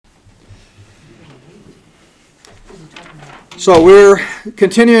So we're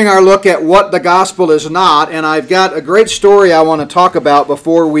continuing our look at what the gospel is not, and I've got a great story I want to talk about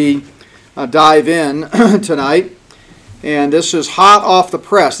before we dive in tonight. And this is hot off the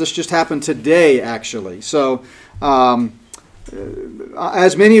press. This just happened today, actually. So, as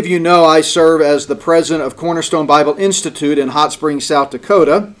many of you know, I serve as the president of Cornerstone Bible Institute in Hot Springs, South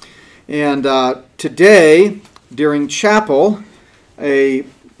Dakota. And today, during chapel, a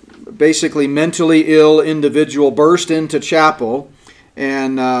basically mentally ill individual burst into chapel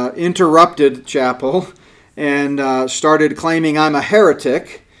and interrupted chapel and started claiming I'm a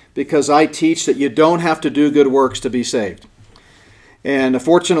heretic because I teach that you don't have to do good works to be saved. And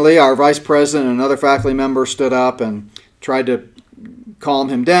fortunately, our vice president and another faculty member stood up and tried to calm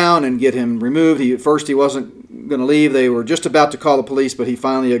him down and get him removed. At first he wasn't going to leave. They were just about to call the police, but he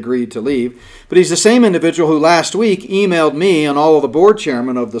finally agreed to leave. But he's the same individual who last week emailed me and all of the board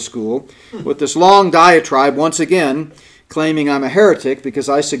chairmen of the school with this long diatribe, once again, claiming I'm a heretic because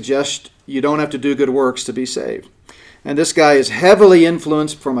I suggest you don't have to do good works to be saved. And this guy is heavily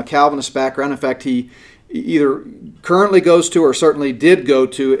influenced from a Calvinist background. In fact, he either currently goes to or certainly did go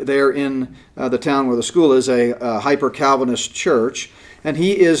to there in the town where the school is, a hyper-Calvinist church. And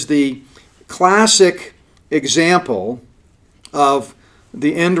he is the classic example of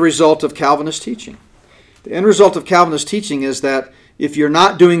the end result of Calvinist teaching. The end result of Calvinist teaching is that if you're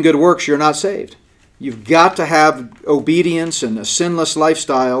not doing good works, you're not saved. You've got to have obedience and a sinless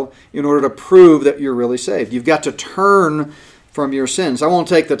lifestyle in order to prove that you're really saved. You've got to turn from your sins. I won't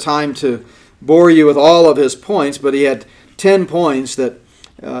take the time to bore you with all of his points, but he had 10 points that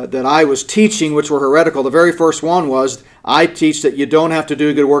I was teaching, which were heretical. The very first one was, I teach that you don't have to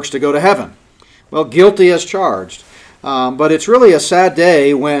do good works to go to heaven. Well, guilty as charged. But it's really a sad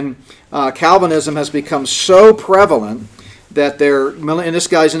day when Calvinism has become so prevalent that and this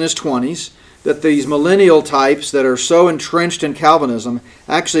guy's in his 20s, that these millennial types that are so entrenched in Calvinism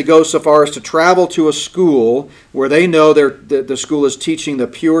actually go so far as to travel to a school where they know the school is teaching the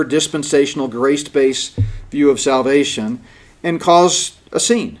pure dispensational grace-based view of salvation and cause a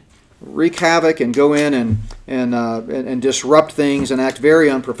scene, wreak havoc and go in and disrupt things and act very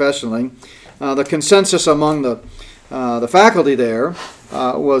unprofessionally. The consensus among the faculty there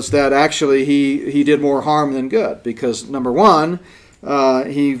was that actually he did more harm than good because, number one,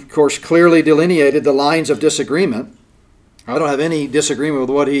 he, of course, clearly delineated the lines of disagreement. I don't have any disagreement with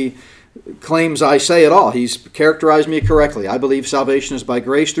what he claims I say at all. He's characterized me correctly. I believe salvation is by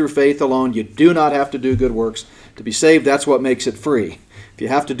grace through faith alone. You do not have to do good works to be saved. That's what makes it free. If you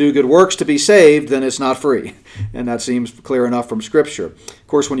have to do good works to be saved, then it's not free. And that seems clear enough from Scripture. Of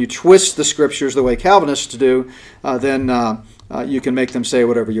course, when you twist the Scriptures the way Calvinists do, then you can make them say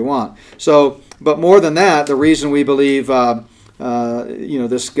whatever you want. So, but more than that, the reason we believe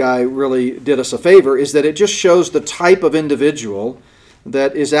this guy really did us a favor is that it just shows the type of individual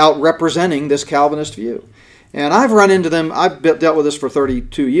that is out representing this Calvinist view. And I've run into them. I've dealt with this for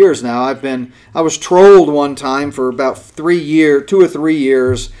 32 years now. I was trolled one time for about 2 or 3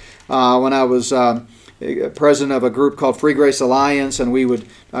 years when I was president of a group called Free Grace Alliance, and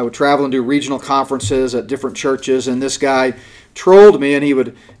I would travel and do regional conferences at different churches, and this guy trolled me, and he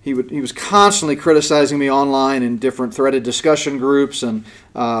was constantly criticizing me online in different threaded discussion groups and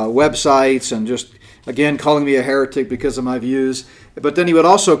websites, and just again calling me a heretic because of my views. But then he would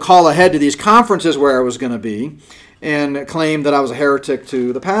also call ahead to these conferences where I was going to be and claim that I was a heretic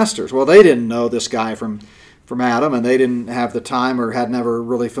to the pastors. Well, they didn't know this guy from Adam, and they didn't have the time or had never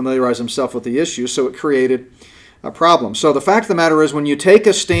really familiarized themselves with the issue, so it created a problem. So the fact of the matter is, when you take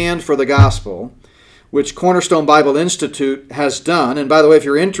a stand for the gospel, which Cornerstone Bible Institute has done, and by the way, if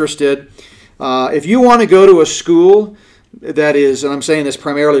you're interested, if you want to go to a school that is, and I'm saying this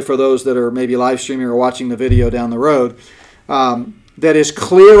primarily for those that are maybe live streaming or watching the video down the road, that is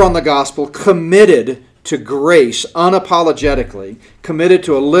clear on the gospel, committed to grace unapologetically, committed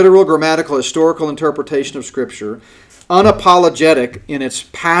to a literal, grammatical, historical interpretation of Scripture, unapologetic in its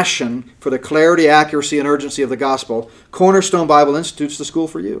passion for the clarity, accuracy, and urgency of the gospel, Cornerstone Bible Institute's the school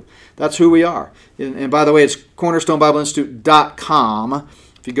for you. That's who we are. And by the way, it's cornerstonebibleinstitute.com.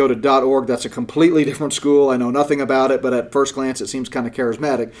 If you go to .org, that's a completely different school. I know nothing about it, but at first glance it seems kind of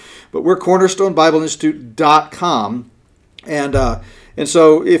charismatic. But we're cornerstonebibleinstitute.com. And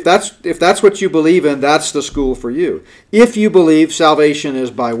so if that's what you believe in, that's the school for you. If you believe salvation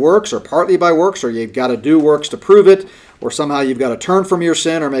is by works or partly by works, or you've got to do works to prove it, or somehow you've got to turn from your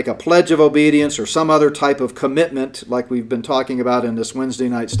sin or make a pledge of obedience or some other type of commitment like we've been talking about in this Wednesday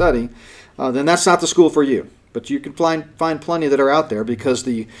night study, then that's not the school for you. But you can find plenty that are out there because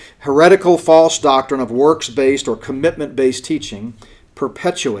the heretical false doctrine of works-based or commitment-based teaching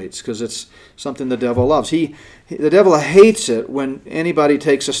perpetuates, because it's something the devil loves. The devil hates it when anybody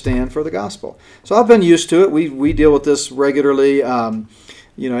takes a stand for the gospel. So I've been used to it. We deal with this regularly.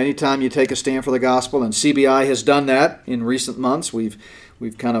 Anytime you take a stand for the gospel, and CBI has done that in recent months.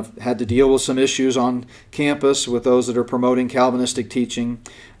 We've kind of had to deal with some issues on campus with those that are promoting Calvinistic teaching.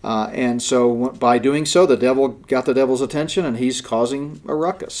 And so by doing so, the devil got the devil's attention, and he's causing a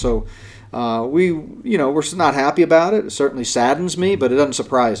ruckus. So we're not happy about it. It certainly saddens me, but it doesn't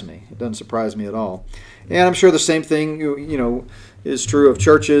surprise me. It doesn't surprise me at all. And I'm sure the same thing, is true of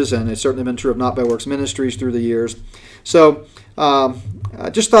churches, and it's certainly been true of Not by Works Ministries through the years. So I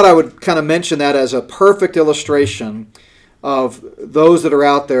just thought I would kind of mention that as a perfect illustration of those that are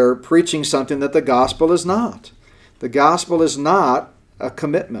out there preaching something that the gospel is not. The gospel is not a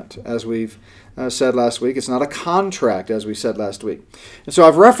commitment, as we've said last week. It's not a contract, as we said last week. And so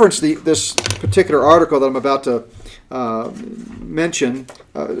I've referenced this particular article that I'm about to mention.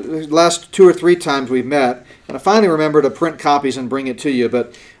 Last 2 or 3 times we've met, and I finally remember to print copies and bring it to you.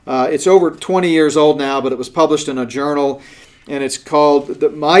 But it's over 20 years old now, but it was published in a journal, and it's called,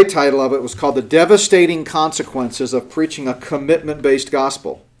 my title of it was called The Devastating Consequences of Preaching a Commitment-Based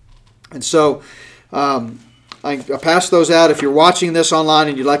Gospel. And so I pass those out. If you're watching this online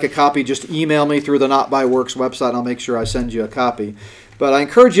and you'd like a copy, just email me through the Not by Works website, and I'll make sure I send you a copy. But I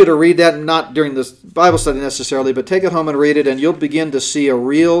encourage you to read that, not during this Bible study necessarily, but take it home and read it, and you'll begin to see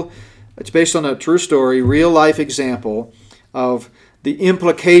it's based on a true story, real-life example of the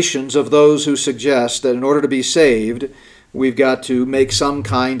implications of those who suggest that in order to be saved, we've got to make some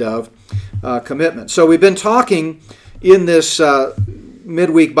kind of commitment. So we've been talking in this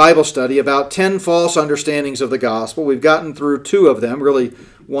midweek Bible study about 10 false understandings of the gospel. We've gotten through 2 of them, really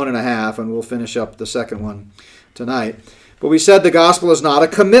 1.5, and we'll finish up the second one tonight. But we said the gospel is not a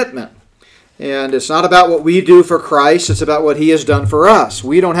commitment. And it's not about what we do for Christ, it's about what He has done for us.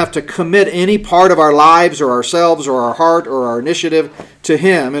 We don't have to commit any part of our lives or ourselves or our heart or our initiative to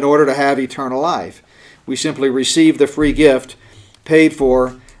Him in order to have eternal life. We simply receive the free gift paid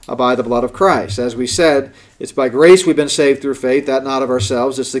for by the blood of Christ. As we said, it's by grace we've been saved through faith, that not of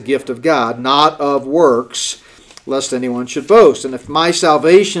ourselves. It's the gift of God, not of works, lest anyone should boast. And if my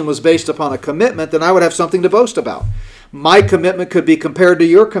salvation was based upon a commitment, then I would have something to boast about. My commitment could be compared to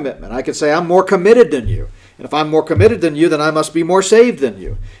your commitment. I could say, I'm more committed than you. And if I'm more committed than you, then I must be more saved than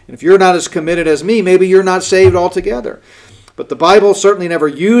you. And if you're not as committed as me, maybe you're not saved altogether. But the Bible certainly never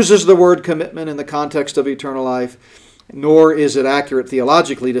uses the word commitment in the context of eternal life, nor is it accurate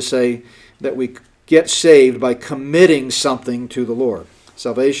theologically to say that we get saved by committing something to the Lord.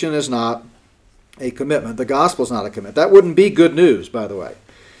 Salvation is not a commitment. The gospel is not a commitment. That wouldn't be good news, by the way.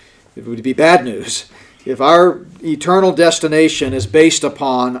 It would be bad news. If our eternal destination is based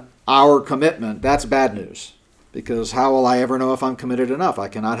upon our commitment, that's bad news. Because how will I ever know if I'm committed enough? I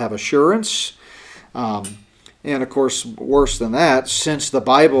cannot have assurance. And of course, worse than that, since the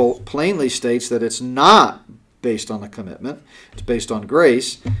Bible plainly states that it's not based on a commitment, it's based on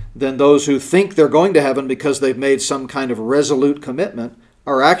grace, then those who think they're going to heaven because they've made some kind of resolute commitment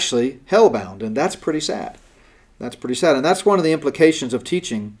are actually hellbound, and that's pretty sad. That's pretty sad, and that's one of the implications of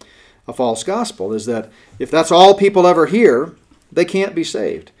teaching a false gospel, is that if that's all people ever hear, they can't be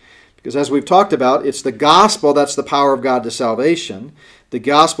saved. Because as we've talked about, it's the gospel that's the power of God to salvation. The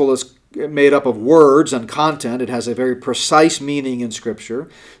gospel is made up of words and content. It has a very precise meaning in Scripture.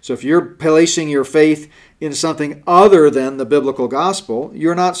 So if you're placing your faith in something other than the biblical gospel,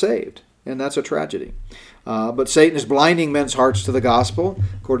 you're not saved. And that's a tragedy. But Satan is blinding men's hearts to the gospel,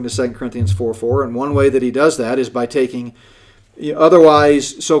 according to 2 Corinthians 4:4. And one way that he does that is by taking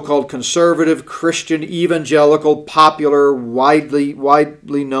otherwise so-called conservative, Christian, evangelical, popular,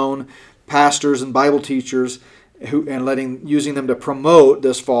 widely known pastors and Bible teachers and using them to promote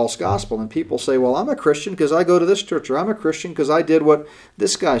this false gospel. And people say, well, I'm a Christian because I go to this church, or I'm a Christian because I did what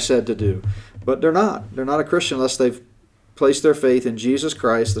this guy said to do. But they're not. They're not a Christian unless they've placed their faith in Jesus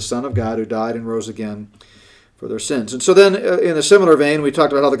Christ, the Son of God, who died and rose again for their sins. And so then, in a similar vein, we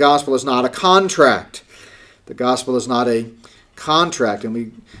talked about how the gospel is not a contract. The gospel is not a contract. And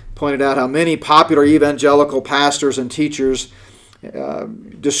we pointed out how many popular evangelical pastors and teachers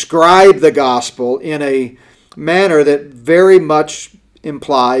describe the gospel in a manner that very much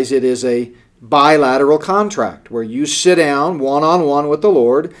implies it is a bilateral contract, where you sit down one-on-one with the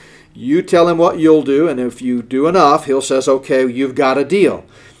Lord, you tell Him what you'll do, and if you do enough, He'll says, okay, you've got a deal.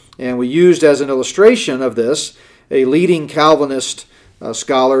 And we used as an illustration of this a leading Calvinist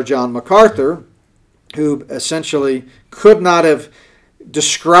scholar, John MacArthur, who essentially could not have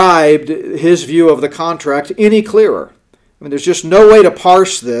described his view of the contract any clearer. I mean, there's just no way to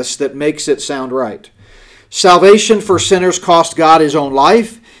parse this that makes it sound right. Salvation for sinners cost God his own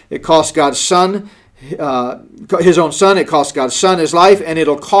life. It cost God's Son his own Son. It cost God's Son his life, and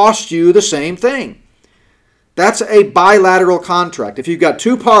it'll cost you the same thing. That's a bilateral contract. If you've got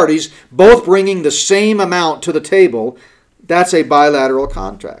two parties both bringing the same amount to the table, that's a bilateral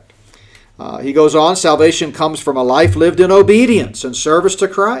contract. He goes on, salvation comes from a life lived in obedience and service to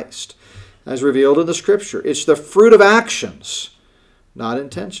Christ, as revealed in the Scripture. It's the fruit of actions, not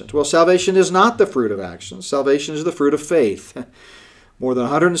intentions. Well, salvation is not the fruit of actions. Salvation is the fruit of faith. More than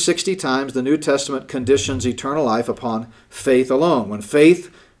 160 times the New Testament conditions eternal life upon faith alone. When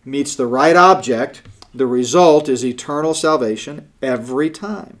faith meets the right object, the result is eternal salvation every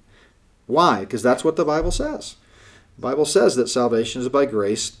time. Why? Because that's what the Bible says. The Bible says that salvation is by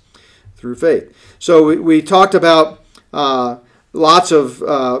grace through faith. So we talked about lots of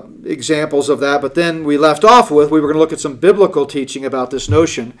examples of that, but then we left off with, we were going to look at some biblical teaching about this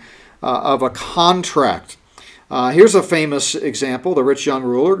notion of a contract. Here's a famous example. The rich young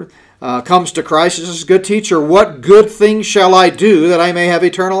ruler comes to Christ and says, "Good teacher, what good thing shall I do that I may have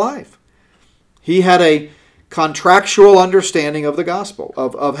eternal life?" He had a contractual understanding of the gospel,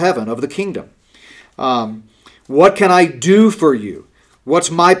 of heaven, of the kingdom. What can I do for you?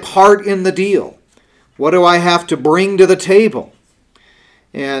 What's my part in the deal? What do I have to bring to the table?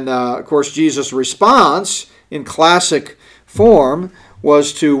 And, of course, Jesus' response in classic form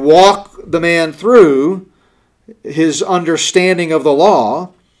was to walk the man through his understanding of the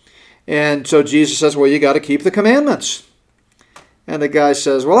law. And so Jesus says, well, you got to keep the commandments. And the guy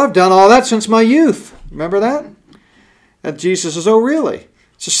says, well, I've done all that since my youth. Remember that? And Jesus says, oh, really?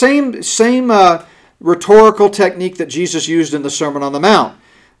 It's the same rhetorical technique that Jesus used in the Sermon on the Mount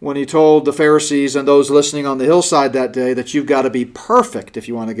when he told the Pharisees and those listening on the hillside that day that you've got to be perfect if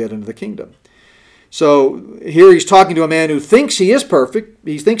you want to get into the kingdom. So here he's talking to a man who thinks he is perfect.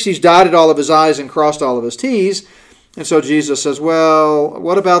 He thinks he's dotted all of his I's and crossed all of his T's. And so Jesus says, well,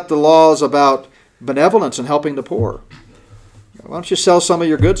 what about the laws about benevolence and helping the poor? Why don't you sell some of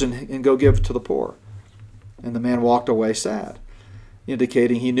your goods and go give to the poor? And the man walked away sad,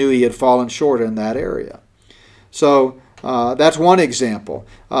 indicating he knew he had fallen short in that area. So that's one example.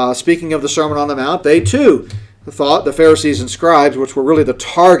 Speaking of the Sermon on the Mount, they too thought, the Pharisees and scribes, which were really the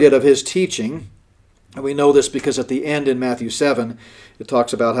target of his teaching, and we know this because at the end in Matthew 7, it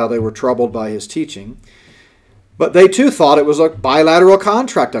talks about how they were troubled by his teaching. But they too thought it was a bilateral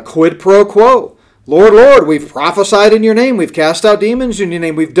contract, a quid pro quo. Lord, Lord, we've prophesied in your name. We've cast out demons in your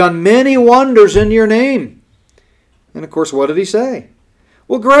name. We've done many wonders in your name. And of course, what did he say?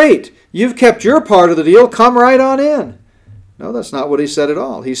 Well, great. You've kept your part of the deal. Come right on in. No, that's not what he said at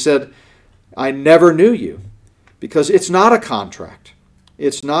all. He said, I never knew you, because it's not a contract.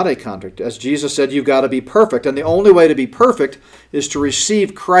 It's not a contract. As Jesus said, you've got to be perfect. And the only way to be perfect is to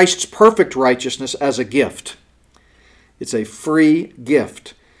receive Christ's perfect righteousness as a gift. It's a free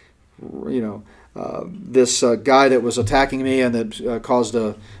gift. You know, this guy that was attacking me and that caused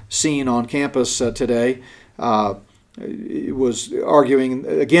a scene on campus today was arguing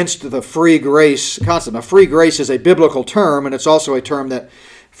against the free grace concept. Now, free grace is a biblical term, and it's also a term that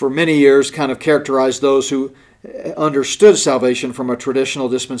for many years kind of characterized those who understood salvation from a traditional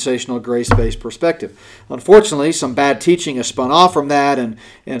dispensational grace-based perspective. Unfortunately, some bad teaching has spun off from that,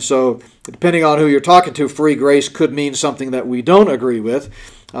 and so depending on who you're talking to, free grace could mean something that we don't agree with,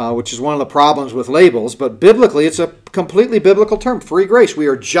 which is one of the problems with labels. But biblically, it's a completely biblical term, free grace. We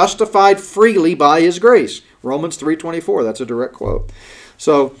are justified freely by his grace. Romans 3:24, that's a direct quote.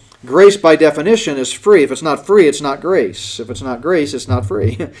 So grace by definition is free. If it's not free, it's not grace. If it's not grace, it's not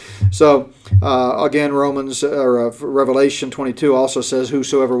free. So again, Revelation 22 also says,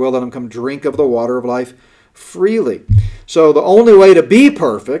 whosoever will, let him come drink of the water of life freely. So the only way to be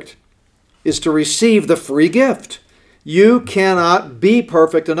perfect is to receive the free gift. You cannot be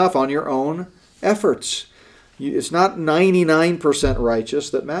perfect enough on your own efforts. It's not 99%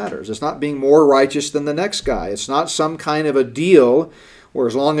 righteous that matters. It's not being more righteous than the next guy. It's not some kind of a deal where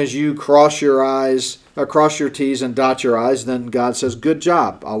as long as you cross your T's and dot your I's, then God says, good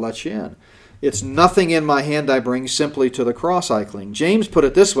job, I'll let you in. It's nothing in my hand I bring, simply to the cross I cling. James put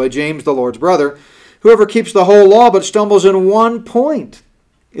it this way, James, the Lord's brother, whoever keeps the whole law but stumbles in one point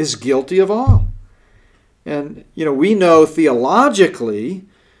is guilty of all. And, we know theologically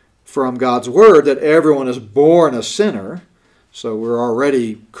from God's word that everyone is born a sinner. So we're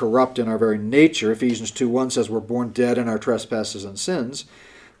already corrupt in our very nature. Ephesians 2:1 says we're born dead in our trespasses and sins.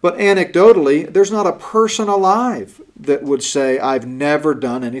 But anecdotally, there's not a person alive that would say, I've never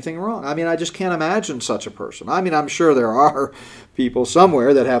done anything wrong. I just can't imagine such a person. I'm sure there are people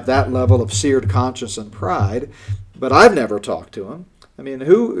somewhere that have that level of seared conscience and pride, but I've never talked to them. I mean,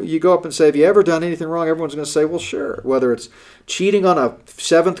 who you go up and say, have you ever done anything wrong? Everyone's going to say, well, sure. Whether it's cheating on a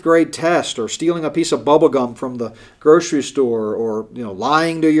 7th grade test or stealing a piece of bubble gum from the grocery store or,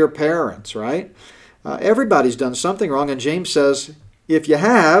 lying to your parents, right? Everybody's done something wrong. And James says, if you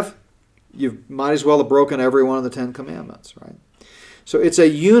have, you might as well have broken every one of the 10 commandments, right? So it's a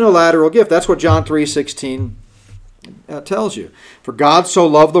unilateral gift. That's what John 3:16 tells you. For God so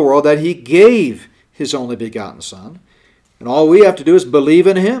loved the world that he gave his only begotten Son. And all we have to do is believe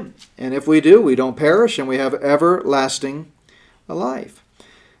in him. And if we do, we don't perish and we have everlasting life.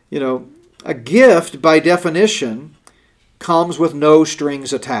 A gift by definition comes with no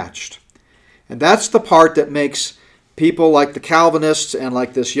strings attached. And that's the part that makes people like the Calvinists and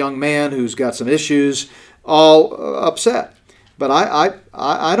like this young man who's got some issues all upset. But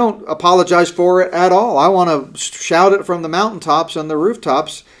I don't apologize for it at all. I want to shout it from the mountaintops and the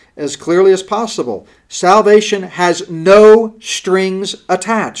rooftops as clearly as possible. Salvation has no strings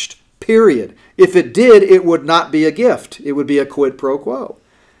attached, period. If it did, it would not be a gift. It would be a quid pro quo.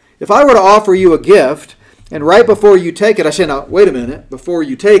 If I were to offer you a gift, and right before you take it, I say, now, wait a minute, before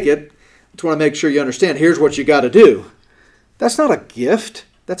you take it, I just want to make sure you understand, here's what you got to do. That's not a gift.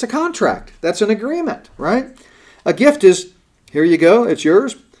 That's a contract. That's an agreement, right? A gift is, here you go, it's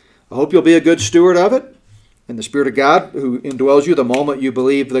yours. I hope you'll be a good steward of it. And the Spirit of God who indwells you the moment you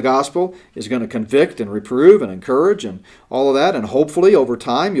believe the gospel is going to convict and reprove and encourage and all of that. And hopefully over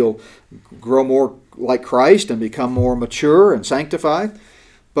time you'll grow more like Christ and become more mature and sanctified.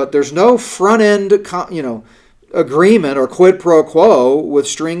 But there's no front-end agreement or quid pro quo with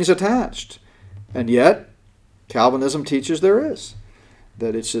strings attached. And yet Calvinism teaches there is.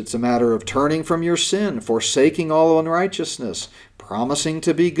 That it's a matter of turning from your sin, forsaking all unrighteousness, promising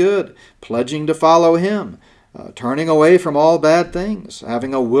to be good, pledging to follow him, turning away from all bad things,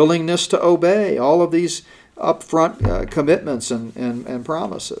 having a willingness to obey, all of these upfront commitments and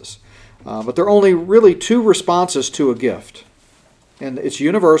promises. But there are only really 2 responses to a gift. And it's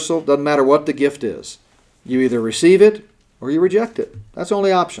universal, doesn't matter what the gift is. You either receive it or you reject it. That's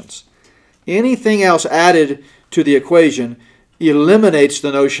only options. Anything else added to the equation eliminates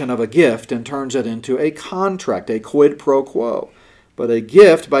the notion of a gift and turns it into a contract, a quid pro quo. But a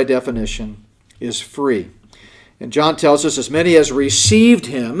gift, by definition, is free. And John tells us, as many as received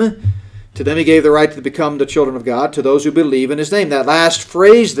him, to them he gave the right to become the children of God, to those who believe in his name. That last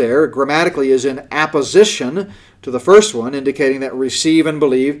phrase there, grammatically, is in apposition to the first one, indicating that receive and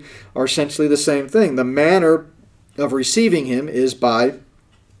believe are essentially the same thing. The manner of receiving him is by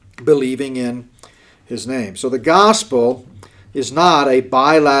believing in his name. So the gospel is not a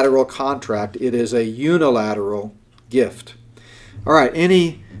bilateral contract. It is a unilateral gift. All right,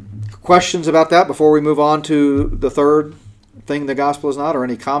 any questions about that before we move on to the third thing the gospel is not, or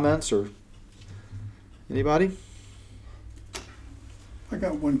any comments, or anybody? I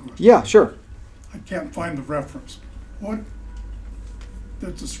got one question. Yeah, sure. I can't find the reference.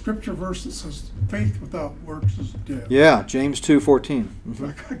 There's a scripture verse that says faith without works is dead. Yeah, James 2:14.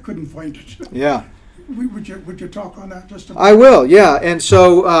 I couldn't find it. Yeah. Would you talk on that just a bit? I will, yeah. And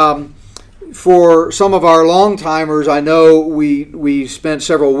so for some of our long timers, I know we spent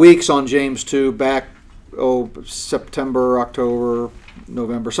several weeks on James 2 back September, October,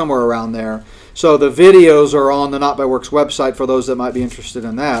 November, somewhere around there. So the videos are on the Not by Works website for those that might be interested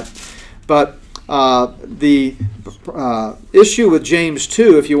in that. But the issue with James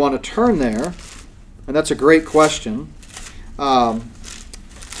 2, if you want to turn there, and that's a great question,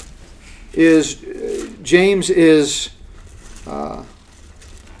 is James is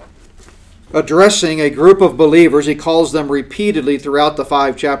addressing a group of believers. He calls them repeatedly throughout the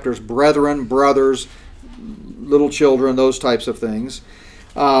 5 chapters, brethren, brothers, little children, those types of things.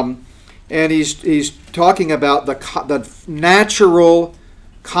 And he's talking about the natural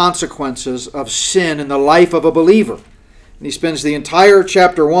consequences of sin in the life of a believer. And he spends the entire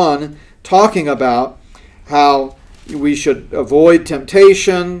chapter 1 talking about how we should avoid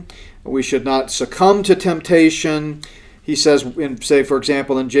temptation, we should not succumb to temptation. He says, for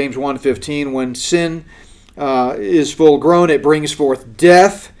example, in James 1:15, when sin is full grown, it brings forth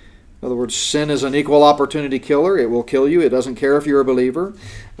death. In other words, sin is an equal opportunity killer. It will kill you. It doesn't care if you're a believer.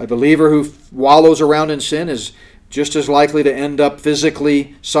 A believer who wallows around in sin is just as likely to end up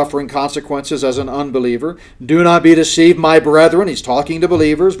physically suffering consequences as an unbeliever. Do not be deceived, my brethren. He's talking to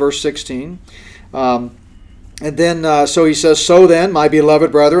believers, verse 16. And then, so he says, so then, my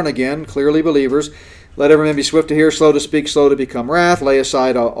beloved brethren, again, clearly believers, let every man be swift to hear, slow to speak, slow to become wrath, lay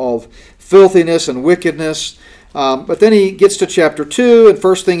aside all filthiness and wickedness. But then he gets to chapter 2, and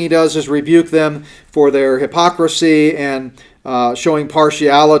first thing he does is rebuke them for their hypocrisy and showing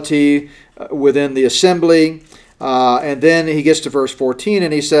partiality within the assembly. And then he gets to verse 14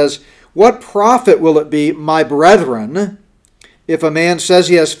 and he says, "What profit will it be, my brethren, if a man says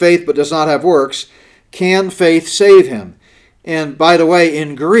he has faith but does not have works? Can faith save him?" And by the way,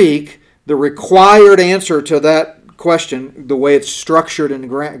 in Greek, the required answer to that question, the way it's structured and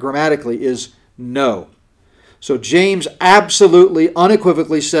grammatically, is no. So James absolutely,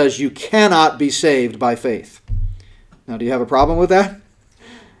 unequivocally says you cannot be saved by faith. Now, do you have a problem with that?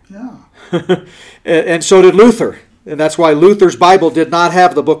 Yeah. And so did Luther. And that's why Luther's Bible did not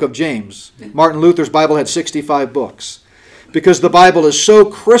have the book of James. Martin Luther's Bible had 65 books. Because the Bible is so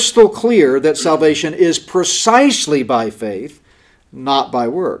crystal clear that salvation is precisely by faith, not by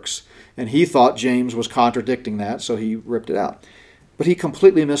works. And he thought James was contradicting that, so he ripped it out. But he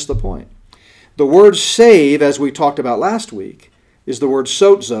completely missed the point. The word save, as we talked about last week, is the word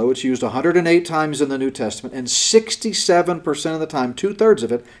sozo. It's used 108 times in the New Testament, and 67% of the time, 2/3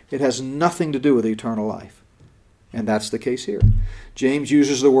 of it, it has nothing to do with eternal life. And that's the case here. James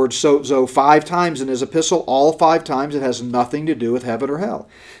uses the word sozo 5 times in his epistle. All 5 times it has nothing to do with heaven or hell.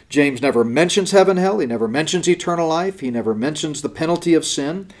 James never mentions heaven, hell. He never mentions eternal life. He never mentions the penalty of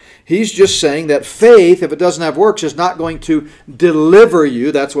sin. He's just saying that faith, if it doesn't have works, is not going to deliver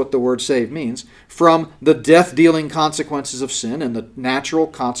you, that's what the word save means, from the death-dealing consequences of sin and the natural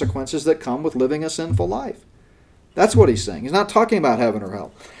consequences that come with living a sinful life. That's what he's saying. He's not talking about heaven or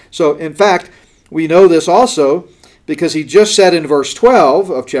hell. So, in fact, we know this also because he just said in verse 12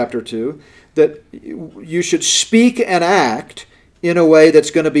 of chapter 2 that you should speak and act in a way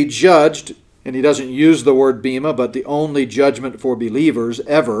that's going to be judged, and he doesn't use the word bema, but the only judgment for believers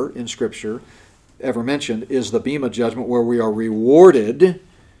ever in Scripture, ever mentioned, is the bema judgment where we are rewarded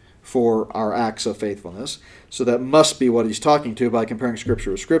for our acts of faithfulness. So that must be what he's talking to by comparing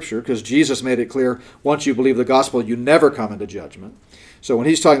Scripture with Scripture, because Jesus made it clear, once you believe the gospel, you never come into judgment. So when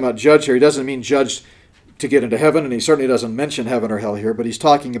he's talking about judge here, he doesn't mean judge to get into heaven, and he certainly doesn't mention heaven or hell here, but he's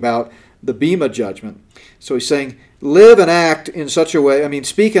talking about the bema judgment. So he's saying, live and act in such a way,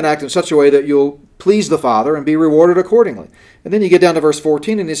 speak and act in such a way that you'll please the Father and be rewarded accordingly. And then you get down to verse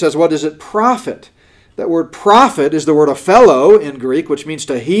 14, and he says, what does it profit? That word profit is the word aphello in Greek, which means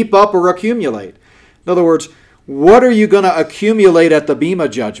to heap up or accumulate. In other words, what are you going to accumulate at the bema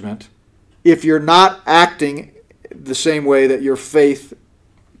judgment if you're not acting the same way that your faith,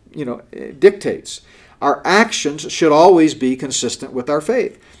 dictates? Our actions should always be consistent with our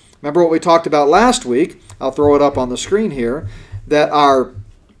faith. Remember what we talked about last week? I'll throw it up on the screen here. That our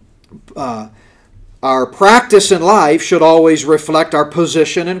practice in life should always reflect our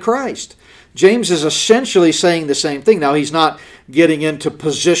position in Christ. James is essentially saying the same thing. Now, he's not getting into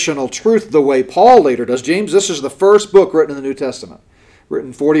positional truth the way Paul later does. James, this is the first book written in the New Testament,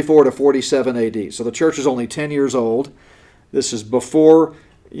 written 44 to 47 AD. So the church is only 10 years old. This is before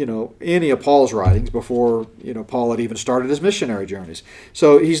any of Paul's writings, before Paul had even started his missionary journeys.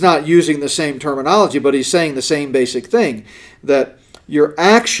 So he's not using the same terminology, but he's saying the same basic thing, that your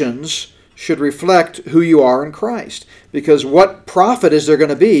actions should reflect who you are in Christ. Because what profit is there going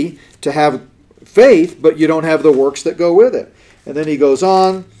to be to have faith, but you don't have the works that go with it? And then he goes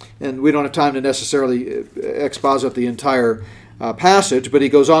on, and we don't have time to necessarily exposit the entire passage, but he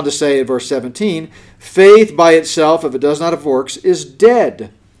goes on to say in verse 17, faith by itself, if it does not have works, is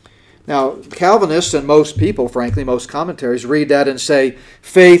dead. Now, Calvinists and most people, frankly, most commentaries, read that and say,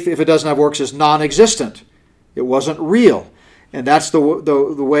 faith, if it doesn't have works, is non-existent. It wasn't real. And that's the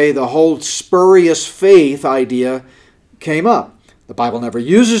way the whole spurious faith idea came up. The Bible never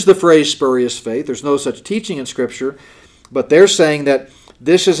uses the phrase spurious faith. There's no such teaching in Scripture. But they're saying that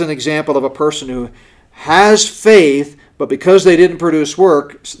this is an example of a person who has faith, but because they didn't produce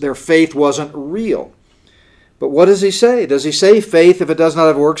work, their faith wasn't real. But what does he say? Does he say faith, if it does not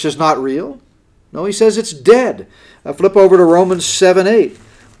have works, is not real? No, he says it's dead. Flip over to Romans 7:8.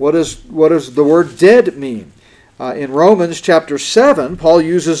 What does the word dead mean? In Romans chapter 7, Paul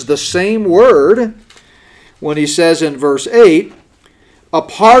uses the same word when he says in verse 8,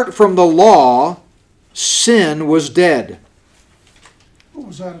 apart from the law, sin was dead. What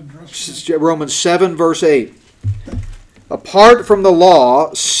was that addressed? Romans 7, verse 8. Apart from the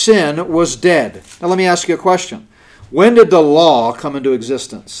law, sin was dead. Now let me ask you a question. When did the law come into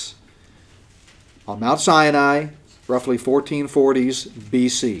existence? On Mount Sinai, roughly 1440s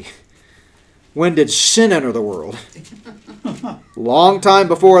BC. When did sin enter the world? Long time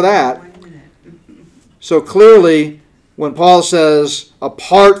before that. So clearly, when Paul says,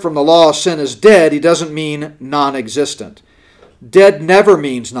 apart from the law, sin is dead, he doesn't mean non-existent. Dead never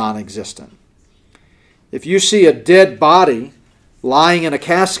means non-existent. If you see a dead body lying in a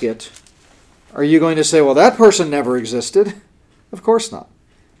casket, are you going to say, well, that person never existed? Of course not.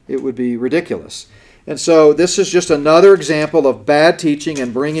 It would be ridiculous. And so this is just another example of bad teaching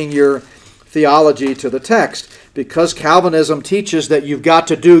and bringing your theology to the text. Because Calvinism teaches that you've got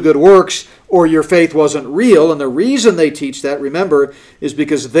to do good works or your faith wasn't real. And the reason they teach that, remember, is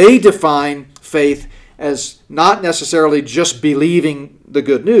because they define faith as not necessarily just believing the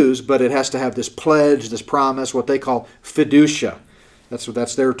good news, but it has to have this pledge, this promise, what they call fiducia.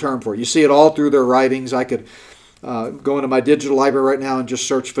 That's their term for it. You see it all through their writings. I could go into my digital library right now and just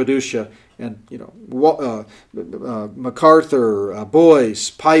search fiducia. And, MacArthur,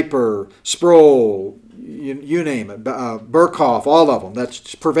 Boyce, Piper, Sproul, you name it, Burkhoff, all of them.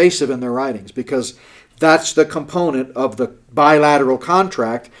 That's pervasive in their writings because that's the component of the bilateral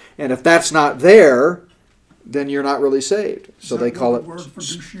contract. And if that's not there, then you're not really saved. So they call it. Where the word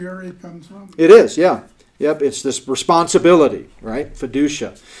fiduciary comes from? It is, yeah. Yep, it's this responsibility, right?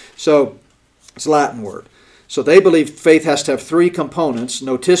 Fiducia. So it's a Latin word. So they believe faith has to have three components: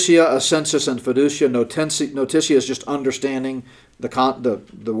 notitia, assensus, and fiducia. Notitia is just understanding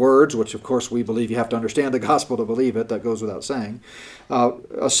the words, which of course we believe you have to understand the gospel to believe it. That goes without saying.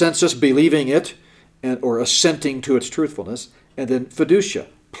 Assensus, believing it, or assenting to its truthfulness. And then fiducia,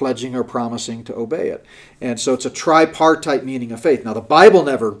 pledging or promising to obey it. And so it's a tripartite meaning of faith. Now the Bible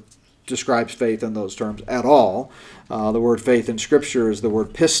never describes faith in those terms at all. The word faith in Scripture is the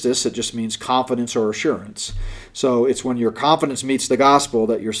word pistis. It just means confidence or assurance. So it's when your confidence meets the gospel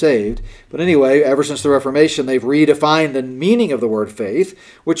that you're saved. But anyway, ever since the Reformation, they've redefined the meaning of the word faith,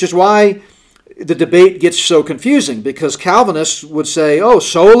 which is why the debate gets so confusing, because Calvinists would say, oh,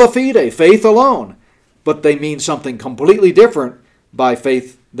 sola fide, faith alone. But they mean something completely different by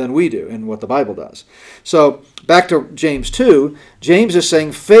faith than we do in what the Bible does. So back to James 2, James is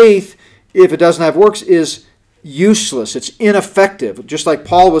saying faith, if it doesn't have works, is useless. It's ineffective. Just like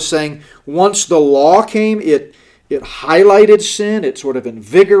Paul was saying, once the law came, it highlighted sin, it sort of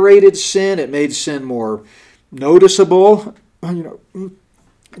invigorated sin, it made sin more noticeable. It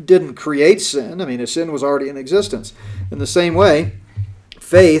didn't create sin. I mean, sin was already in existence. In the same way,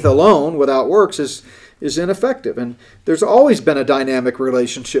 faith alone without works is ineffective. And there's always been a dynamic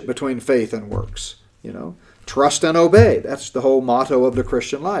relationship between faith and works. Trust and obey. That's the whole motto of the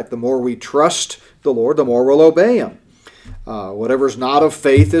Christian life. The more we trust the Lord, the more we'll obey Him. Whatever's not of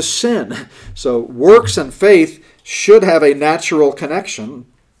faith is sin. So works and faith should have a natural connection.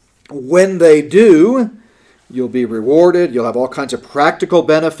 When they do, you'll be rewarded. You'll have all kinds of practical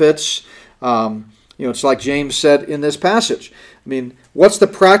benefits. It's like James said in this passage. I mean, what's the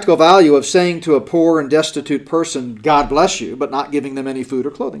practical value of saying to a poor and destitute person, God bless you, but not giving them any food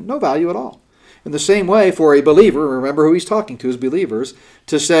or clothing? No value at all. In the same way, for a believer, remember who he's talking to, as believers,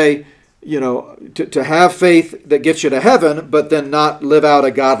 to say, to have faith that gets you to heaven, but then not live out a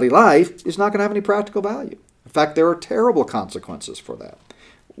godly life, is not going to have any practical value. In fact, there are terrible consequences for that,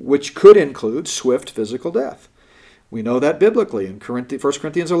 which could include swift physical death. We know that biblically. In 1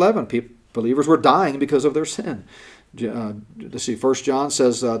 Corinthians 11, believers were dying because of their sin. 1 John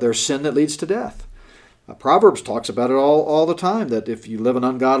says there's sin that leads to death. Proverbs talks about it all the time, that if you live an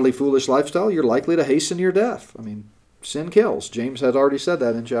ungodly, foolish lifestyle, you're likely to hasten your death. I mean, sin kills. James had already said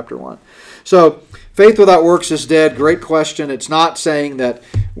that in chapter 1. So, faith without works is dead. Great question. It's not saying that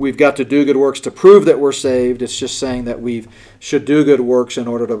we've got to do good works to prove that we're saved. It's just saying that we should do good works in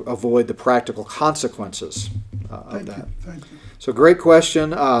order to avoid the practical consequences of that. Thank you. So, great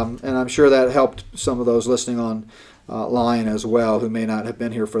question, and I'm sure that helped some of those listening on line as well, who may not have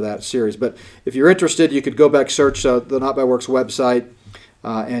been here for that series. But if you're interested, you could go back, search the Not by Works website,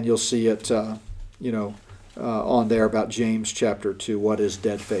 and you'll see it, on there about James chapter 2, what is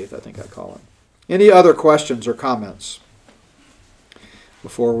dead faith, I think I call it. Any other questions or comments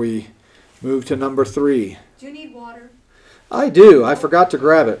before we move to number 3? Do you need water? I do. I forgot to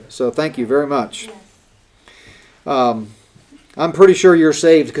grab it, so thank you very much. Yes. I'm pretty sure you're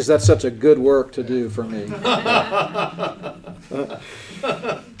saved because that's such a good work to do for me.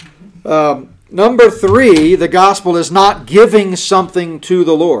 Number 3, the gospel is not giving something to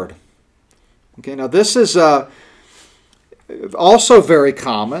the Lord. Okay, now this is also very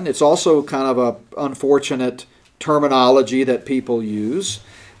common. It's also kind of an unfortunate terminology that people use.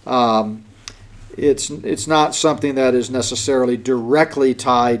 It's not something that is necessarily directly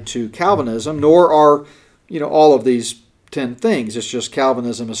tied to Calvinism, nor are all of these 10 things. It's just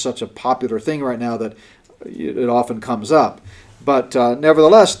Calvinism is such a popular thing right now that it often comes up. But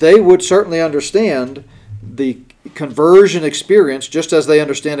nevertheless, they would certainly understand the conversion experience, just as they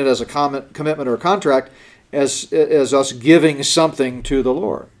understand it as a commitment or a contract, as us giving something to the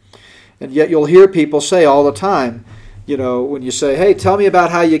Lord. And yet you'll hear people say all the time, when you say, hey, tell me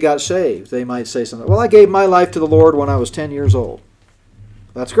about how you got saved, they might say something, well, I gave my life to the Lord when I was 10 years old.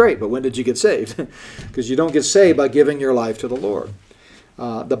 That's great, but when did you get saved? Because you don't get saved by giving your life to the Lord.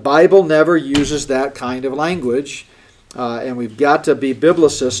 The Bible never uses that kind of language, and we've got to be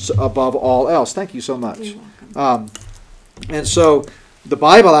biblicists above all else. Thank you so much. You're welcome. And so the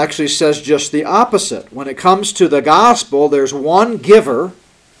Bible actually says just the opposite. When it comes to the gospel, there's one giver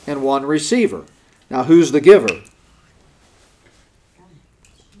and one receiver. Now, who's the giver?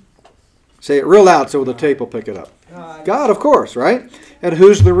 Say it real loud so the tape will pick it up. God, of course, right? And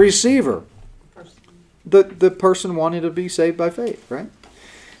who's the receiver? The person wanting to be saved by faith, right?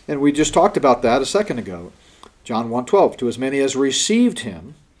 And we just talked about that a second ago. John 1:12, to as many as received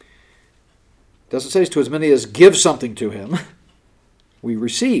him, doesn't say to as many as give something to him, we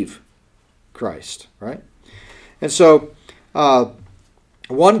receive Christ, right? And so,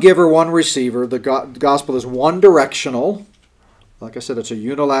 one giver, one receiver. The gospel is one directional. Like I said, it's a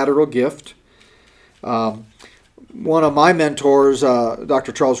unilateral gift. One of my mentors,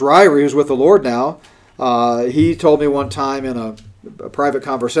 Dr. Charles Ryrie, who's with the Lord now, he told me one time in a private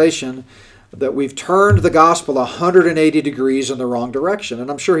conversation that we've turned the gospel 180 degrees in the wrong direction. And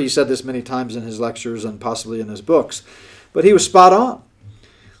I'm sure he said this many times in his lectures and possibly in his books. But he was spot on.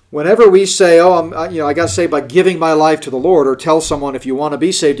 Whenever we say, I got saved by giving my life to the Lord, or tell someone if you want to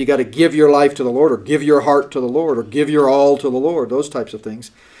be saved, you got to give your life to the Lord, or give your heart to the Lord, or give your all to the Lord, those types of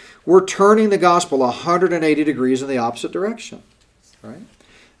things, we're turning the gospel 180 degrees in the opposite direction. Right?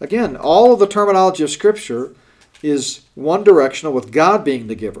 Again, all of the terminology of Scripture is one directional, with God being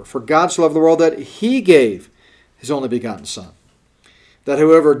the giver. For God so loved the world that he gave his only begotten Son, that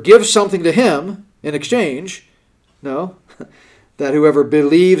whoever gives something to him in exchange, that whoever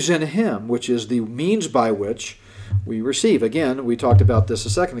believes in him, which is the means by which we receive. Again, we talked about this a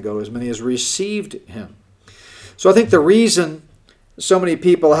second ago, as many as received him. So I think the reason so many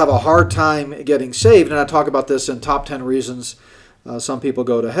people have a hard time getting saved, and I talk about this in top 10 reasons some people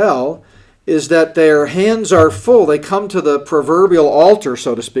go to hell, is that their hands are full. They come to the proverbial altar,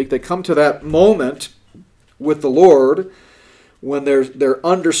 so to speak. They come to that moment with the Lord when they're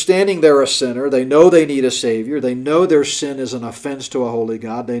understanding they're a sinner. They know they need a Savior. They know their sin is an offense to a holy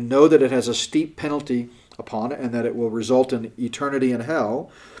God. They know that it has a steep penalty upon it and that it will result in eternity in hell.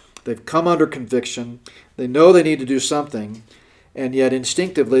 They've come under conviction. They know they need to do something, and yet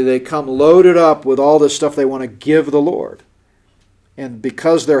instinctively they come loaded up with all this stuff they want to give the Lord. And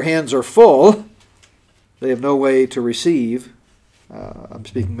because their hands are full, they have no way to receive, I'm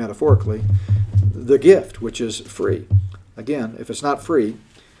speaking metaphorically, the gift, which is free. Again, if it's not free,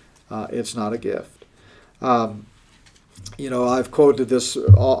 it's not a gift. I've quoted this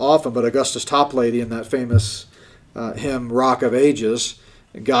often, but Augustus Toplady in that famous hymn, Rock of Ages,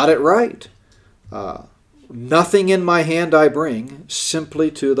 got it right. Nothing in my hand I bring,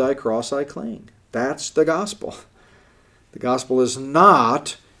 simply to thy cross I cling. That's the gospel. The gospel is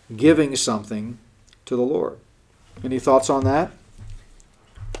not giving something to the Lord. Any thoughts on that?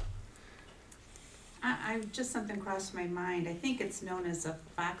 I just something crossed my mind. I think it's known as a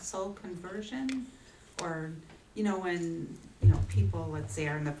foxhole conversion, or when people, let's say,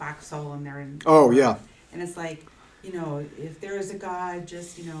 are in the foxhole and they're in. Oh yeah. And it's like, if there is a God,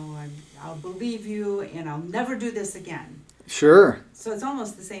 just I'll believe you, and I'll never do this again. Sure. So it's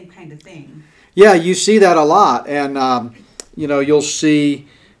almost the same kind of thing. Yeah, you see that a lot, and you'll see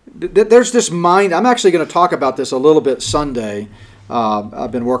there's this mind. I'm actually going to talk about this a little bit Sunday.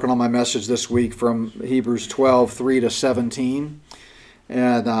 I've been working on my message this week from Hebrews 12:3-17,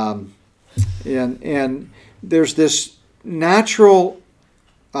 and there's this natural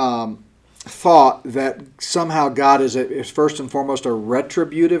thought that somehow God is first and foremost a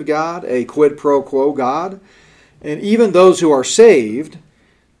retributive God, a quid pro quo God, and even those who are saved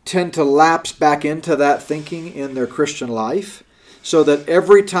tend to lapse back into that thinking in their Christian life, so that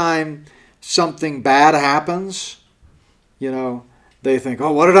every time something bad happens, they think,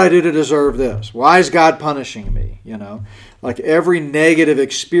 oh, what did I do to deserve this? Why is God punishing me? Like every negative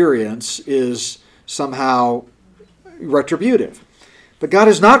experience is somehow retributive. But God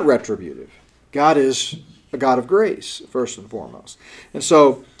is not retributive. God is a God of grace, first and foremost. And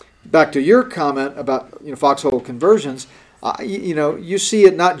so, back to your comment about foxhole conversions, you see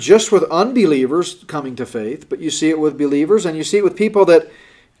it not just with unbelievers coming to faith, but you see it with believers, and you see it with people that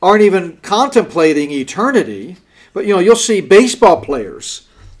aren't even contemplating eternity. But you'll see baseball players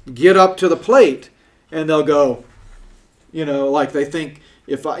get up to the plate and they'll go, like they think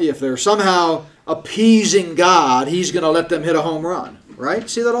if they're somehow appeasing God, he's going to let them hit a home run, right?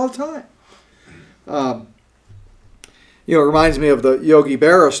 See that all the time. It reminds me of the Yogi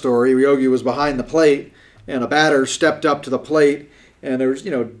Berra story. Yogi was behind the plate, and a batter stepped up to the plate, and there's,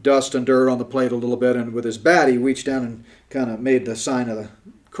 dust and dirt on the plate a little bit, and with his bat he reached down and kind of made the sign of the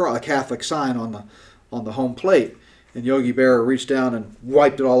cross, a Catholic sign on the home plate. And Yogi Berra reached down and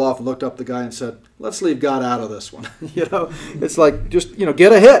wiped it all off and looked up at the guy and said, "Let's leave God out of this one." It's like, just,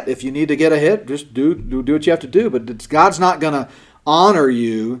 get a hit. If you need to get a hit, just do what you have to do. But God's not going to honor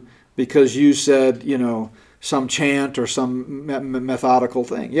you because you said, some chant or some methodical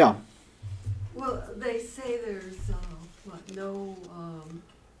thing. Yeah. Well, they say there's no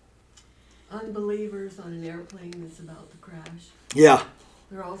unbelievers on an airplane that's about to crash. Yeah.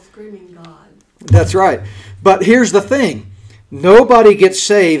 They're all screaming God. That's right. But here's the thing. Nobody gets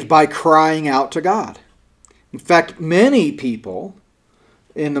saved by crying out to God. In fact, many people,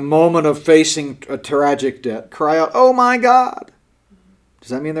 in the moment of facing a tragic death, cry out, "Oh my God."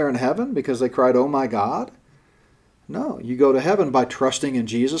 Does that mean they're in heaven because they cried, "Oh my God"? No, you go to heaven by trusting in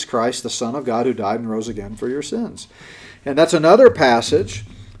Jesus Christ, the Son of God, who died and rose again for your sins. And that's another passage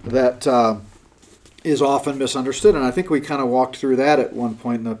that is often misunderstood. And I think we kind of walked through that at one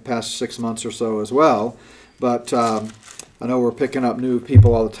point in the past 6 months or so as well. But I know we're picking up new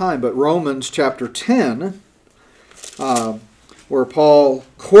people all the time. But Romans chapter 10, where Paul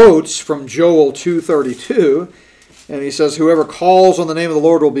quotes from Joel 2:32, and he says, "Whoever calls on the name of the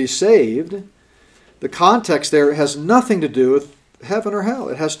Lord will be saved." The context there has nothing to do with heaven or hell.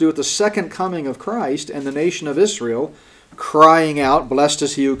 It has to do with the second coming of Christ and the nation of Israel crying out, "Blessed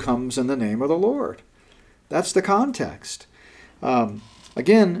is he who comes in the name of the Lord." That's the context.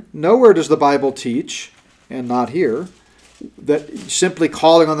 Again, nowhere does the Bible teach, and not here, that simply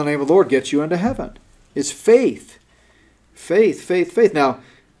calling on the name of the Lord gets you into heaven. It's faith. Faith, faith, faith. Now,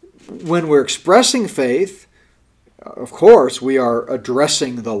 when we're expressing faith, of course, we are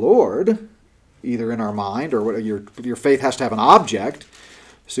addressing the Lord, either in our mind or your faith has to have an object.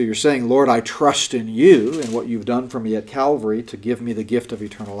 So you're saying, "Lord, I trust in you and what you've done for me at Calvary to give me the gift of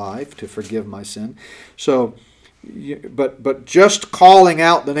eternal life, to forgive my sin." So, but just calling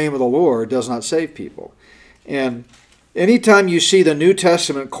out the name of the Lord does not save people. And anytime you see the New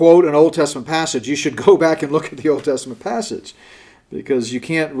Testament quote an Old Testament passage, you should go back and look at the Old Testament passage, because you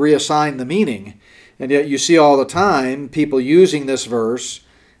can't reassign the meaning. And yet you see all the time people using this verse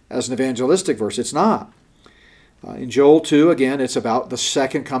as an evangelistic verse. It's not. In Joel 2, again, it's about the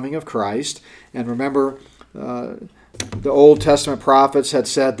second coming of Christ. And remember, the Old Testament prophets had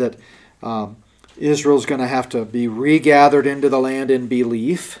said that Israel's going to have to be regathered into the land in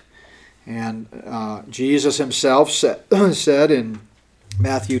belief. And Jesus himself said in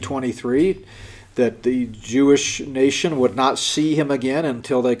Matthew 23 that the Jewish nation would not see him again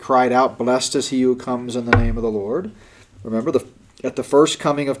until they cried out, "Blessed is he who comes in the name of the Lord." Remember, at the first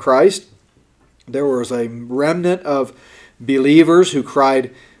coming of Christ, there was a remnant of believers who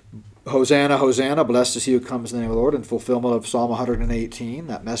cried, "Hosanna, Hosanna, blessed is he who comes in the name of the Lord," in fulfillment of Psalm 118,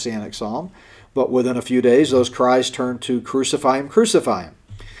 that messianic psalm. But within a few days, those cries turned to, "Crucify him, crucify him."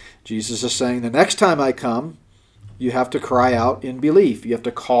 Jesus is saying, the next time I come, you have to cry out in belief. You have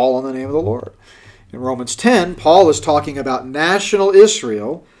to call on the name of the Lord. In Romans 10, Paul is talking about national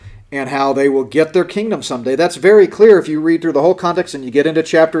Israel and how they will get their kingdom someday. That's very clear if you read through the whole context and you get into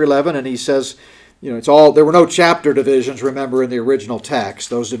chapter 11, and he says, it's all, there were no chapter divisions, remember, in the original text.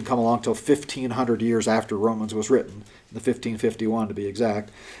 Those didn't come along until 1,500 years after Romans was written, the 1551 to be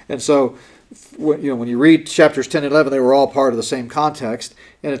exact. And so, when you read chapters 10 and 11, they were all part of the same context.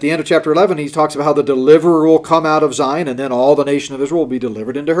 And at the end of chapter 11, he talks about how the deliverer will come out of Zion, and then all the nation of Israel will be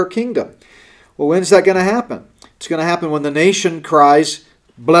delivered into her kingdom. Well, when's that going to happen? It's going to happen when the nation cries,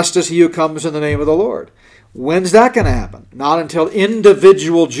 "Blessed is he who comes in the name of the Lord." When's that going to happen? Not until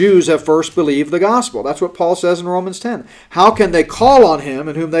individual Jews have first believed the gospel. That's what Paul says in Romans 10. How can they call on him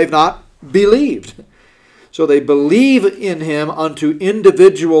in whom they've not believed? So they believe in him unto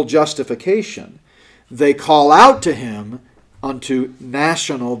individual justification. They call out to him unto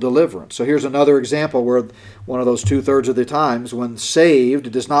national deliverance. So here's another example where one of those 2/3 of the times when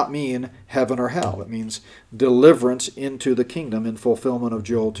saved does not mean heaven or hell. It means deliverance into the kingdom in fulfillment of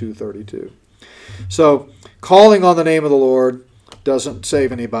Joel 2:32. So calling on the name of the Lord doesn't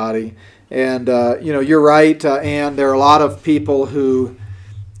save anybody. And, you're right, Ann, there are a lot of people who,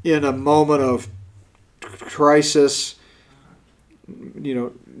 in a moment of crisis,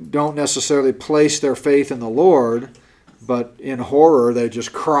 don't necessarily place their faith in the Lord, but in horror they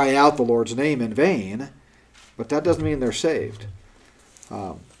just cry out the Lord's name in vain. But that doesn't mean they're saved.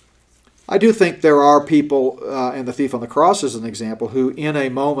 I do think there are people, and the thief on the cross is an example, who in a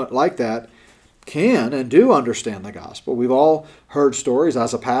moment like that can and do understand the gospel. We've all heard stories.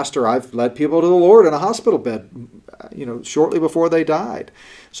 As a pastor, I've led people to the Lord in a hospital bed, shortly before they died.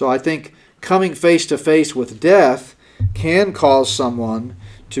 So I think coming face to face with death can cause someone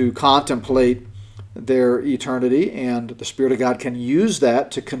to contemplate their eternity, and the Spirit of God can use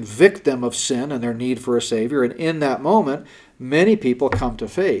that to convict them of sin and their need for a Savior. And in that moment, many people come to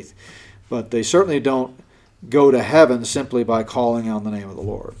faith. But they certainly don't go to heaven simply by calling on the name of the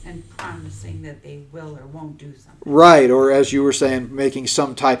Lord. And promising that they will or won't do something. Right, or as you were saying, making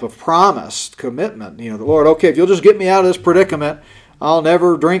some type of promise, commitment. The Lord, okay, if you'll just get me out of this predicament, I'll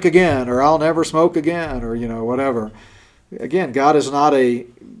never drink again, or I'll never smoke again, or whatever. Again, God is not a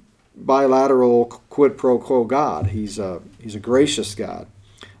bilateral quid pro quo God. He's a gracious God.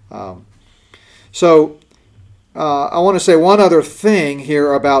 I want to say one other thing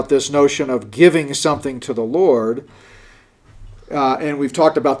here about this notion of giving something to the Lord. And we've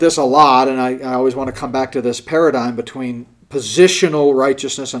talked about this a lot, and I always want to come back to this paradigm between positional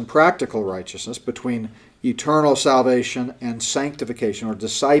righteousness and practical righteousness, between eternal salvation and sanctification or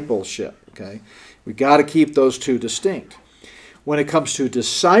discipleship. Okay, we've got to keep those two distinct. When it comes to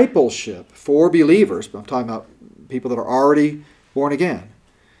discipleship for believers, but I'm talking about people that are already born again,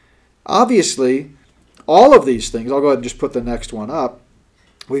 obviously, all of these things, I'll go ahead and just put the next one up.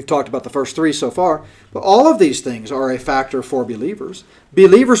 We've talked about the first three so far, but all of these things are a factor for believers.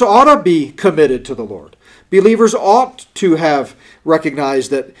 Believers ought to be committed to the Lord. Believers ought to have recognized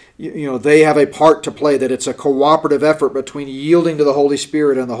that they have a part to play, that it's a cooperative effort between yielding to the Holy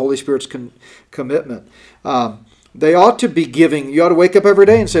Spirit and the Holy Spirit's commitment. They ought to be giving. You ought to wake up every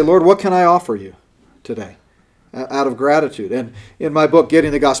day and say, Lord, what can I offer you today? Out of gratitude. And in my book,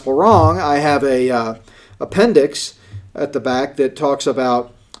 Getting the Gospel Wrong, I have a appendix at the back that talks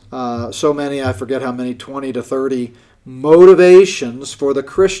about so many, I forget how many, 20 to 30 motivations for the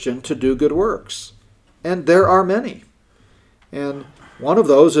Christian to do good works. And there are many. And one of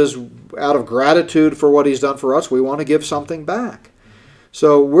those is out of gratitude for what he's done for us, we want to give something back.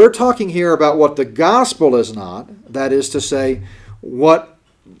 So we're talking here about what the gospel is not, that is to say, what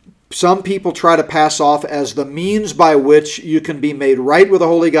some people try to pass off as the means by which you can be made right with a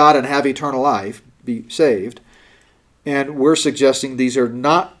holy God and have eternal life, be saved. And we're suggesting these are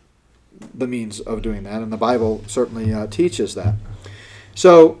not the means of doing that, and the Bible certainly teaches that.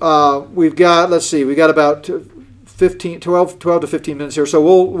 So we've got about 12 to 15 minutes here, so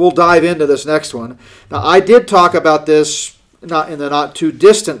we'll dive into this next one. Now, I did talk about this not in the not too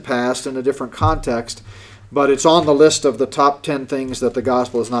distant past in a different context, but it's on the list of the top 10 things that the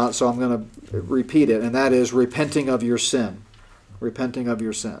gospel is not, so I'm going to repeat it, and that is repenting of your sin. Repenting of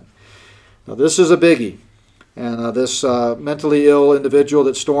your sin. Now, this is a biggie. And this mentally ill individual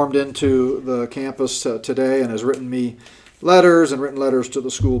that stormed into the campus today and has written me letters and written letters to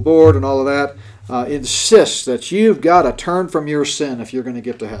the school board and all of that, insists that you've got to turn from your sin if you're going to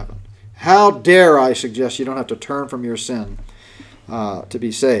get to heaven. How dare I suggest you don't have to turn from your sin to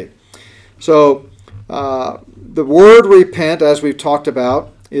be saved. So the word repent, as we've talked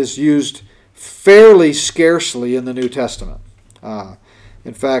about, is used fairly scarcely in the New Testament.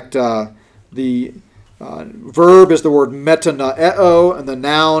 In fact, the verb is the word metanoeo, and the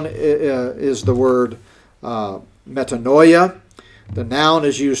noun is the word metanoia. The noun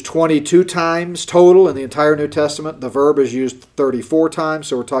is used 22 times total in the entire New Testament. The verb is used 34 times,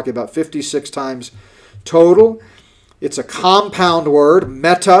 so we're talking about 56 times total. It's a compound word,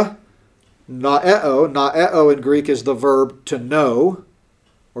 meta, naeo. Naeo in Greek is the verb to know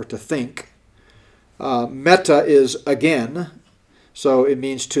or to think. Meta is again, so it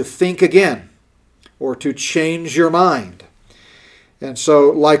means to think again or to change your mind. And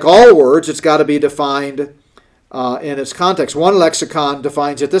so, like all words, it's got to be defined in its context. One lexicon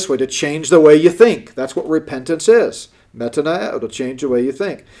defines it this way: to change the way you think. That's what repentance is. Metanoeo, to change the way you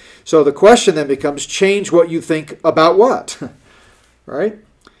think. So the question then becomes, change what you think about what? Right?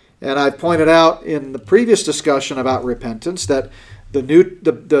 And I pointed out in the previous discussion about repentance that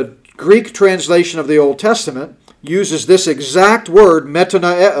the Greek translation of the Old Testament uses this exact word,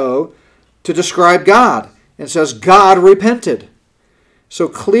 metanoeo, to describe God, and says God repented. So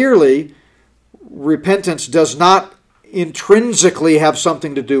clearly, repentance does not intrinsically have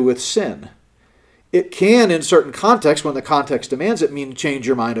something to do with sin. It can, in certain contexts, when the context demands it, mean change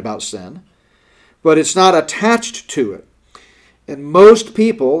your mind about sin, but it's not attached to it. And most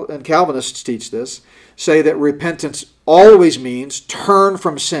people, and Calvinists teach this, say that repentance always means turn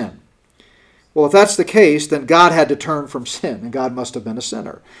from sin. Well, if that's the case, then God had to turn from sin, and God must have been a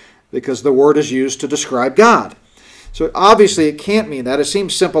sinner, because the word is used to describe God. So obviously it can't mean that. It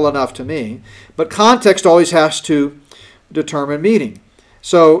seems simple enough to me, but context always has to determine meaning.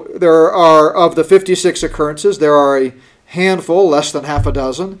 So there are, of the 56 occurrences, there are a handful, less than half a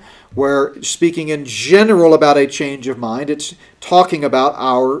dozen, where speaking in general about a change of mind, it's talking about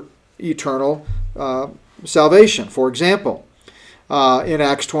our eternal salvation. For example, in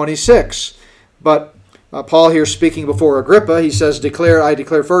Acts 26, but Paul here speaking before Agrippa, he says, I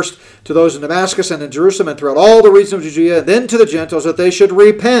declare first to those in Damascus and in Jerusalem and throughout all the regions of Judea, and then to the Gentiles, that they should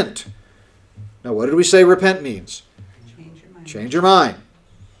repent. Now, what did we say repent means? Change your mind. Change your mind.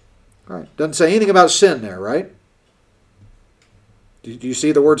 All right. Doesn't say anything about sin there, right? Do you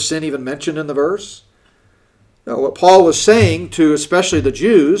see the word sin even mentioned in the verse? No, what Paul was saying to especially the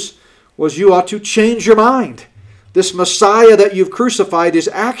Jews was you ought to change your mind. This Messiah that you've crucified is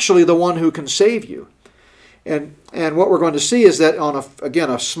actually the one who can save you. And what we're going to see is that on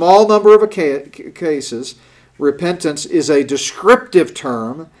a small number of cases, repentance is a descriptive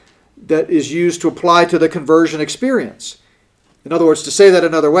term that is used to apply to the conversion experience. In other words, to say that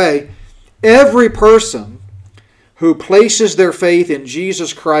another way, every person who places their faith in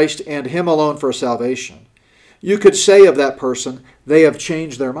Jesus Christ and Him alone for salvation, you could say of that person, they have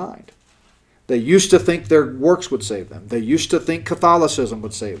changed their mind. They used to think their works would save them. They used to think Catholicism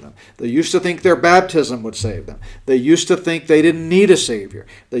would save them. They used to think their baptism would save them. They used to think they didn't need a Savior.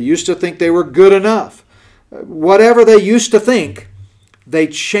 They used to think they were good enough. Whatever they used to think, they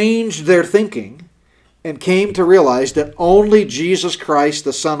changed their thinking and came to realize that only Jesus Christ,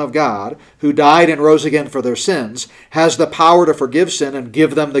 the Son of God, who died and rose again for their sins, has the power to forgive sin and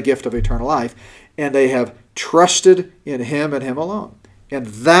give them the gift of eternal life. And they have trusted in Him and Him alone. And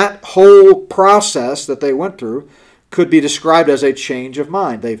that whole process that they went through could be described as a change of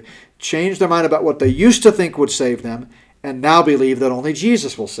mind. They've changed their mind about what they used to think would save them and now believe that only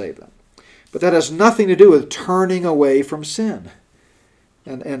Jesus will save them. But that has nothing to do with turning away from sin.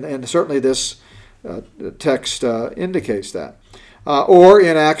 And certainly this text indicates that. Or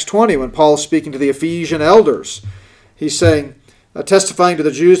in Acts 20, when Paul is speaking to the Ephesian elders, he's saying, testifying to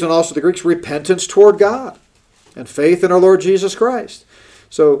the Jews and also the Greeks, repentance toward God and faith in our Lord Jesus Christ.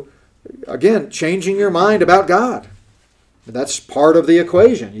 So, again, changing your mind about God. That's part of the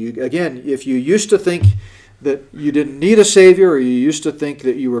equation. If you used to think that you didn't need a Savior, or you used to think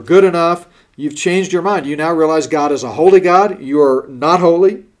that you were good enough, you've changed your mind. You now realize God is a holy God. You are not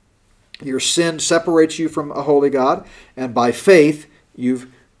holy. Your sin separates you from a holy God. And by faith,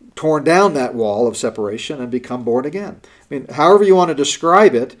 you've torn down that wall of separation and become born again. I mean, however you want to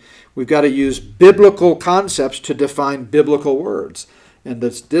describe it, we've got to use biblical concepts to define biblical words. And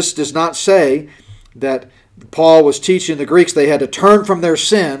this does not say that Paul was teaching the Greeks they had to turn from their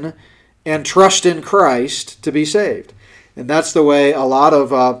sin and trust in Christ to be saved. And that's the way a lot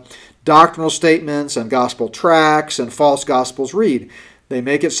of doctrinal statements and gospel tracts and false gospels read. They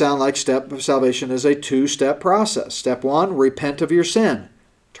make it sound like salvation is a two-step process. Step 1, repent of your sin.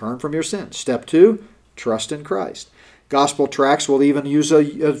 Turn from your sin. Step 2, trust in Christ. Gospel tracts will even use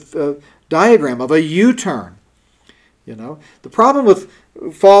a diagram of a U-turn. The problem with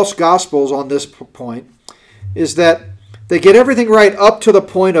false gospels on this point is that they get everything right up to the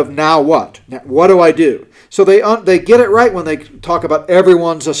point of now what? Now, what do I do? So they get it right when they talk about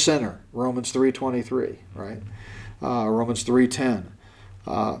everyone's a sinner. Romans 3:23, right? Romans 3:10.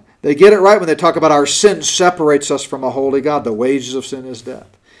 They get it right when they talk about our sin separates us from a holy God. The wages of sin is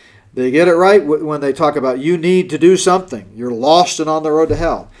death. They get it right when they talk about you need to do something. You're lost and on the road to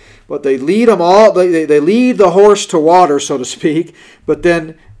hell. But they lead them all. They lead the horse to water, so to speak. But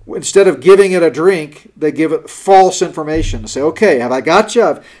then instead of giving it a drink, they give it false information. They say, "Okay, have I got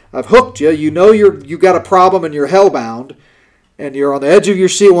you? I've hooked you. You know you've got a problem and you're hellbound, and you're on the edge of your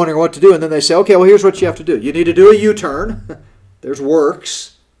seat wondering what to do." And then they say, "Okay, well here's what you have to do. You need to do a U-turn. There's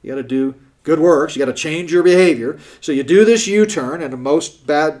works. You got to do good works. You got to change your behavior. So you do this U-turn." And most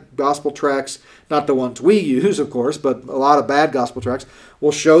bad gospel tracts, not the ones we use, of course, but a lot of bad gospel tracts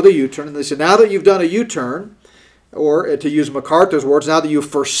will show the U-turn. And they say, now that you've done a U-turn, or to use MacArthur's words, now that you've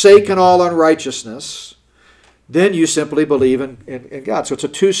forsaken all unrighteousness, then you simply believe in God. So it's a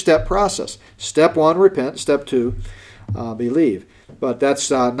two-step process. Step 1, repent. Step 2, believe. But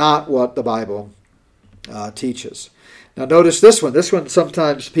that's not what the Bible teaches. Now notice this one. This one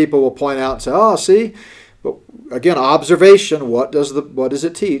sometimes people will point out and say, "Oh, see," but again, observation. What does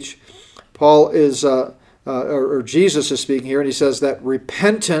it teach? Paul is, or Jesus is speaking here, and he says that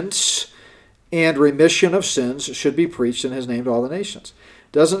repentance and remission of sins should be preached in His name to all the nations.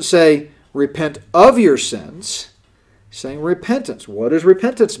 It doesn't say repent of your sins. It's saying repentance. What does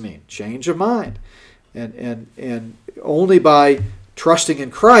repentance mean? Change of mind, and only by trusting in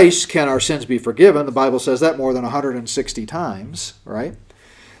Christ can our sins be forgiven. The Bible says that more than 160 times, right?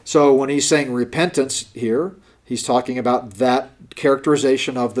 So when he's saying repentance here, he's talking about that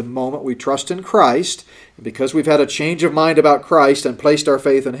characterization of the moment we trust in Christ. And because we've had a change of mind about Christ and placed our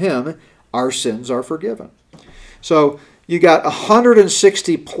faith in Him, our sins are forgiven. So you got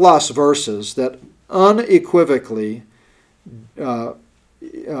 160 plus verses that unequivocally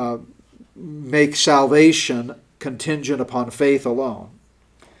make salvation contingent upon faith alone.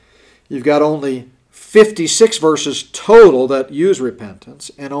 You've got only 56 verses total that use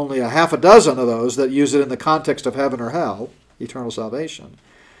repentance, and only a half a dozen of those that use it in the context of heaven or hell, eternal salvation.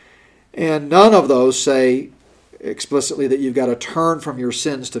 And none of those say explicitly that you've got to turn from your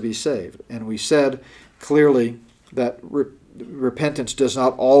sins to be saved. And we said clearly that repentance does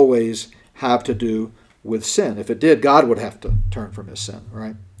not always have to do with sin. If it did, God would have to turn from his sin,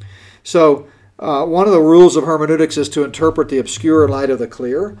 right? So one of the rules of hermeneutics is to interpret the obscure in light of the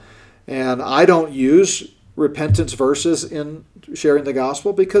clear. And I don't use repentance verses in sharing the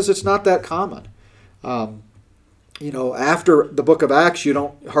gospel because it's not that common. After the book of Acts, you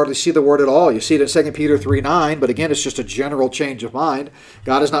don't hardly see the word at all. You see it in 2 Peter 3:9, but again, it's just a general change of mind.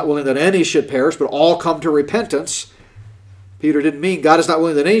 God is not willing that any should perish, but all come to repentance. Peter didn't mean God is not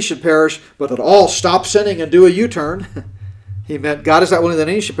willing that any should perish, but that all stop sinning and do a U-turn. He meant God is not willing that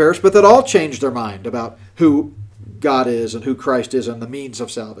any should perish, but that all change their mind about who God is and who Christ is and the means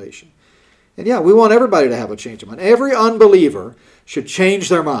of salvation. And yeah, we want everybody to have a change of mind. Every unbeliever should change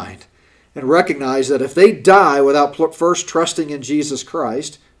their mind and recognize that if they die without first trusting in Jesus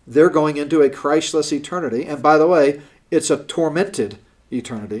Christ, they're going into a Christless eternity. And by the way, it's a tormented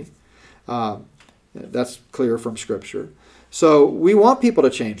eternity. That's clear from Scripture. So we want people to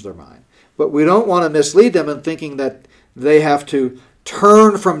change their mind. But we don't want to mislead them in thinking that they have to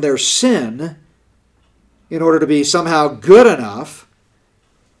turn from their sin in order to be somehow good enough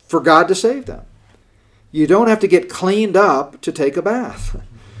for God to save them. You don't have to get cleaned up to take a bath.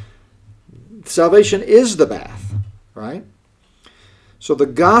 Salvation is the bath, right? So the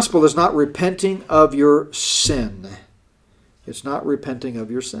gospel is not repenting of your sin. It's not repenting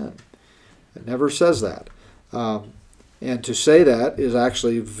of your sin. It never says that. And to say that is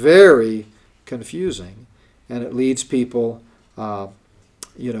actually very confusing, and it leads people,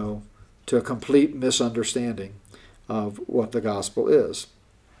 to a complete misunderstanding of what the gospel is.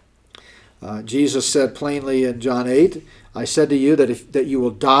 Jesus said plainly in John 8, I said to you that you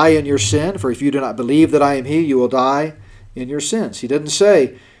will die in your sin, for if you do not believe that I am he, you will die in your sins. He didn't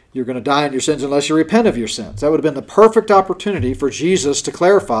say you're going to die in your sins unless you repent of your sins. That would have been the perfect opportunity for Jesus to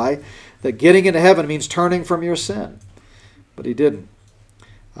clarify that getting into heaven means turning from your sin. But he didn't.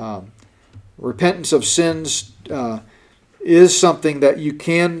 Repentance of sins is something that you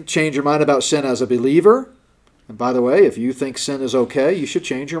can change your mind about sin as a believer. And by the way, if you think sin is okay, you should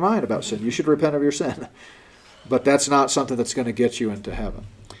change your mind about sin. You should repent of your sin. But that's not something that's going to get you into heaven.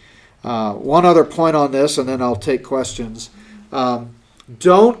 One other point on this, and then I'll take questions.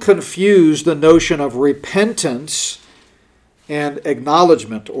 Don't confuse the notion of repentance and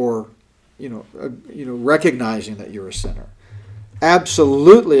acknowledgement, or recognizing that you're a sinner.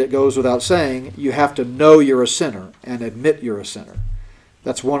 Absolutely, it goes without saying, you have to know you're a sinner and admit you're a sinner.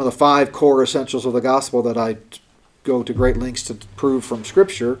 That's one of the 5 core essentials of the gospel that I go to great lengths to prove from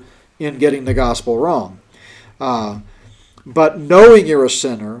Scripture in getting the gospel wrong. But knowing you're a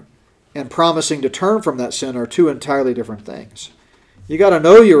sinner and promising to turn from that sin are 2 entirely different things. You got to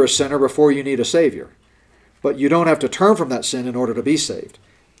know you're a sinner before you need a Savior. But you don't have to turn from that sin in order to be saved.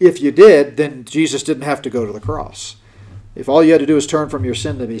 If you did, then Jesus didn't have to go to the cross. If all you had to do is turn from your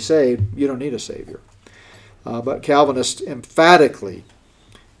sin to be saved, you don't need a Savior. But Calvinists emphatically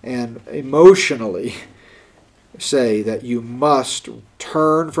and emotionally say that you must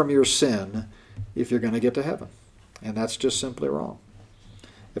turn from your sin if you're going to get to heaven. And that's just simply wrong.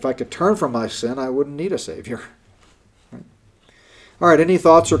 If I could turn from my sin, I wouldn't need a Savior. Right? All right, any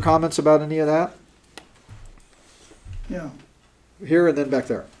thoughts or comments about any of that? Yeah. Here and then back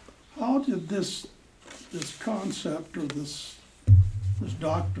there. How did this concept or this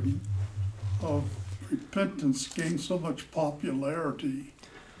doctrine of repentance gain so much popularity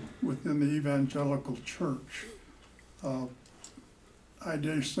within the evangelical church? I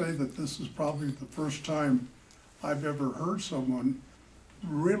dare say that this is probably the first time I've ever heard someone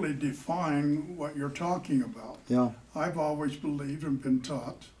really define what you're talking about. Yeah. I've always believed and been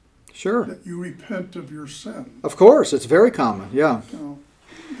taught Sure. that you repent of your sin. Of course, it's very common. Yeah.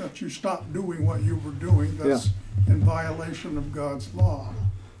 That you stop doing what you were doing that's in violation of God's law,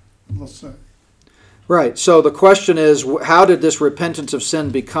 let's say. Right. So the question is, how did this repentance of sin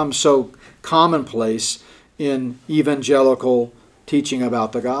become so commonplace in evangelical teaching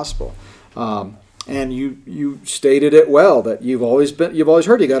about the gospel? And you stated it well, that you've always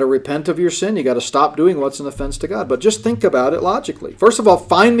heard you got to repent of your sin, you got to stop doing what's an offense to God. But just think about it logically. First of all,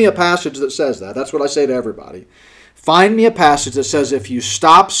 find me a passage that says that. That's what I say to everybody. Find me a passage that says if you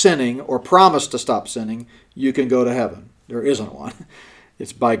stop sinning or promise to stop sinning, you can go to heaven. There isn't one.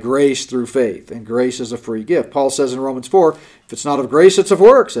 It's by grace through faith, and grace is a free gift. Paul says in Romans 4, if it's not of grace, it's of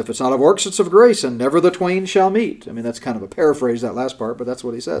works. If it's not of works, it's of grace, and never the twain shall meet. I mean, that's kind of a paraphrase, that last part, but that's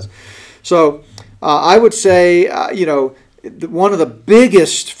what he says. So I would say, one of the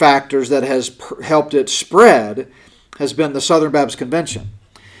biggest factors that has helped it spread has been the Southern Baptist Convention.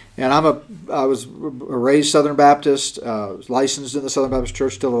 And I was raised Southern Baptist, was licensed in the Southern Baptist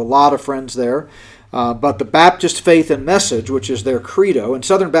Church, still have a lot of friends there. But the Baptist Faith and Message, which is their credo, and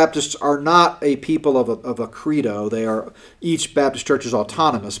Southern Baptists are not a people of a credo. They are, each Baptist church is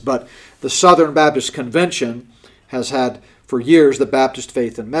autonomous. But the Southern Baptist Convention has had for years the Baptist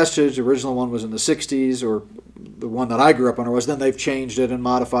Faith and Message. The original one was in the 60s, or the one that I grew up under was. Then they've changed it and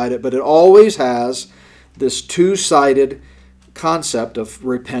modified it. But it always has this two-sided concept of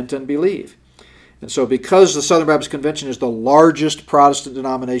repent and believe. And so because the Southern Baptist Convention is the largest Protestant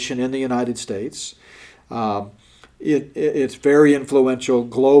denomination in the United States, it's very influential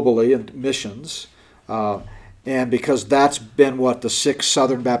globally in missions. And because that's been what the 6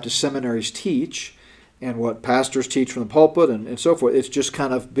 Southern Baptist seminaries teach and what pastors teach from the pulpit and so forth, it's just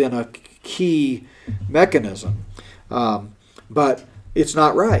kind of been a key mechanism. But it's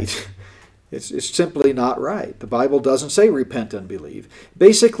not right. It's simply not right. The Bible doesn't say repent and believe.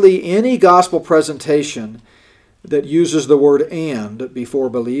 Basically, any gospel presentation that uses the word and before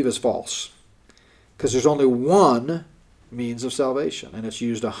believe is false. Because there's only one means of salvation, and it's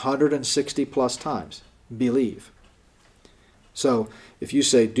used 160 plus times. Believe. So if you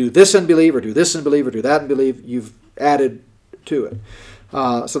say do this and believe, or do this and believe, or do that and believe, you've added to it.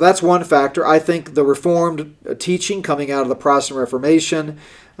 So that's one factor. I think the Reformed teaching coming out of the Protestant Reformation,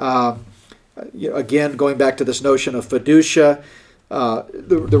 again, going back to this notion of fiducia,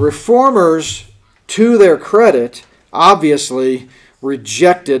 the Reformers, to their credit, obviously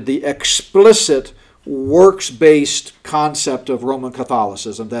rejected the explicit works-based concept of Roman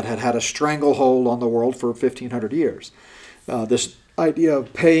Catholicism that had had a stranglehold on the world for 1,500 years. This idea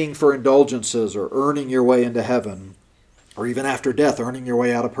of paying for indulgences or earning your way into heaven, or even after death, earning your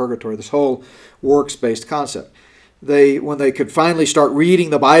way out of purgatory, this whole works-based concept. When they could finally start reading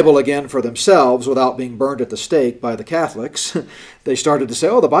the Bible again for themselves without being burned at the stake by the Catholics, they started to say,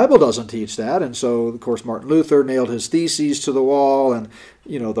 oh, the Bible doesn't teach that. And so, of course, Martin Luther nailed his theses to the wall, and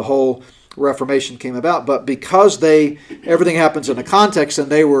the whole Reformation came about. But because everything happens in a context,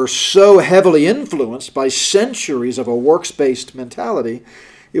 and they were so heavily influenced by centuries of a works-based mentality,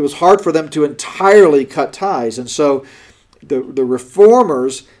 it was hard for them to entirely cut ties. And so the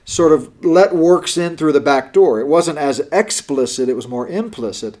Reformers sort of let works in through the back door. It wasn't as explicit, it was more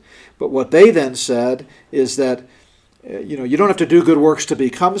implicit. But what they then said is that, you don't have to do good works to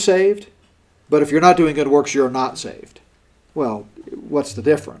become saved, but if you're not doing good works, you're not saved. Well, what's the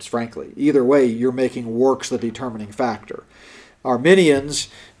difference, frankly? Either way, you're making works the determining factor. Arminians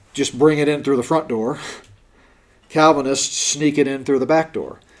just bring it in through the front door. Calvinists sneak it in through the back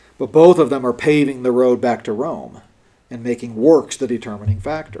door. But both of them are paving the road back to Rome and making works the determining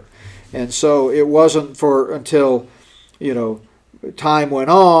factor. And so it wasn't until, time went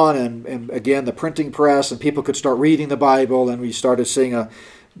on and again the printing press and people could start reading the Bible, and we started seeing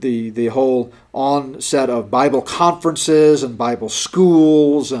the whole onset of Bible conferences and Bible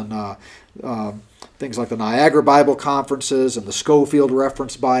schools and things like the Niagara Bible Conferences and the Schofield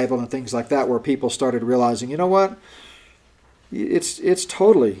Reference Bible and things like that, where people started realizing, you know what, it's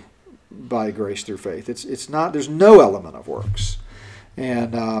totally by grace through faith. It's not. There's no element of works,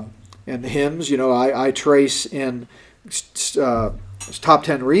 and hymns. I trace in top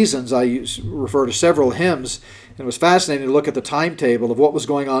 10 reasons. I refer to several hymns, and it was fascinating to look at the timetable of what was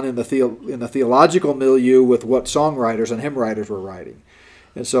going on in the theological milieu with what songwriters and hymn writers were writing.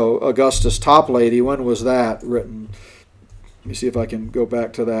 And so Augustus Toplady, when was that written? Let me see if I can go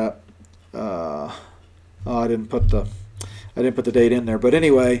back to that. I didn't put the date in there. But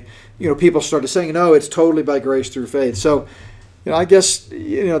anyway, people started saying, no, it's totally by grace through faith. So, I guess,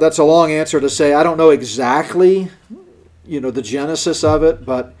 that's a long answer to say I don't know exactly, the genesis of it,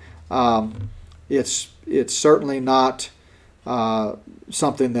 but it's certainly not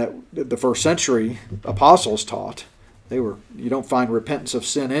something that the first century apostles taught. You don't find repentance of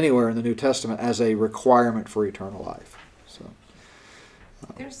sin anywhere in the New Testament as a requirement for eternal life. So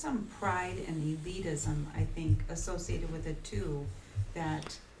There's some pride and elitism, I think, associated with it too,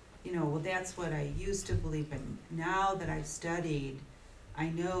 that, that's what I used to believe, but now that I've studied, I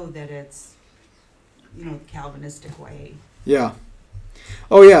know that it's, the Calvinistic way. Yeah.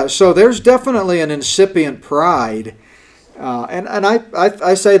 Oh, yeah. So there's definitely an incipient pride, and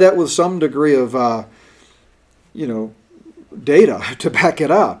I say that with some degree of, data to back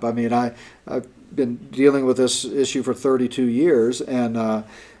it up. I mean, been dealing with this issue for 32 years, and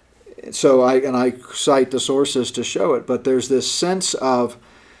so I cite the sources to show it. But there's this sense of,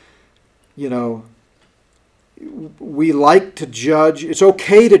 we like to judge. It's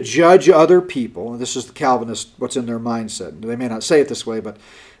okay to judge other people. And this is the Calvinist, what's in their mindset. They may not say it this way, but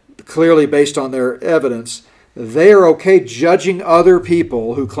clearly based on their evidence, they are okay judging other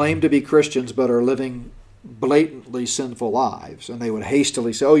people who claim to be Christians but are living blatantly sinful lives. And they would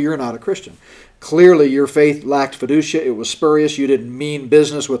hastily say, oh, you're not a Christian. Clearly your faith lacked fiducia. It was spurious. You didn't mean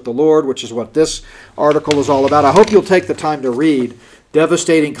business with the Lord, which is what this article is all about. I hope you'll take the time to read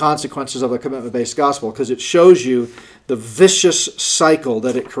Devastating Consequences of a Commitment-Based Gospel, because it shows you the vicious cycle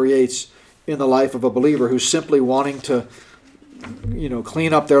that it creates in the life of a believer who's simply wanting to,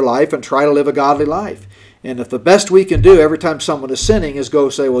 clean up their life and try to live a godly life. And if the best we can do every time someone is sinning is go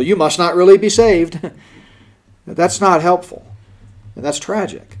say, well, you must not really be saved, that's not helpful. And that's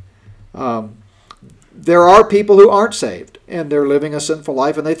tragic. There are people who aren't saved, and they're living a sinful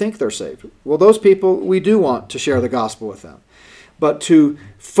life, and they think they're saved. Well, those people, we do want to share the gospel with them. But to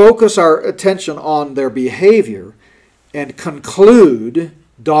focus our attention on their behavior and conclude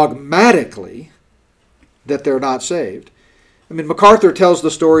dogmatically that they're not saved. I mean, MacArthur tells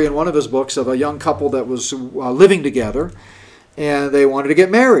the story in one of his books of a young couple that was living together, and they wanted to get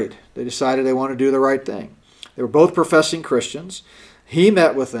married. They decided they wanted to do the right thing. They were both professing Christians. He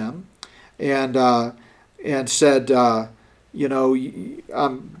met with them and said, I'd be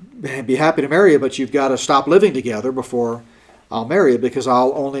happy to marry you, but you've got to stop living together before I'll marry you, because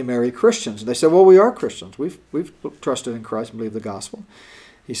I'll only marry Christians. And they said, well, we are Christians. We've trusted in Christ and believe the gospel.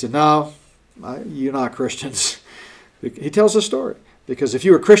 He said, no, you're not Christians. He tells the story, because if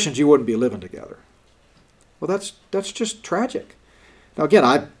you were Christians, you wouldn't be living together. Well, that's just tragic. Now, again,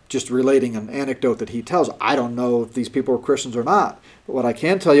 I'm just relating an anecdote that he tells. I don't know if these people are Christians or not. But what I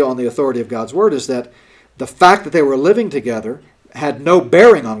can tell you on the authority of God's Word is that the fact that they were living together had no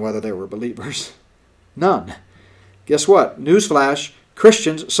bearing on whether they were believers. None. Guess what? Newsflash,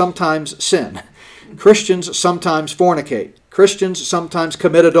 Christians sometimes sin. Christians sometimes fornicate. Christians sometimes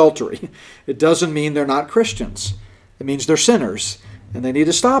commit adultery. It doesn't mean they're not Christians. It means they're sinners, and they need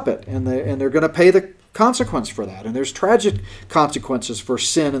to stop it, and they're going to pay the consequence for that. And there's tragic consequences for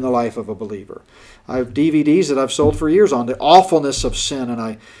sin in the life of a believer. I have DVDs that I've sold for years on the awfulness of sin,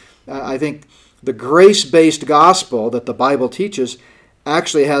 and I think the grace-based gospel that the Bible teaches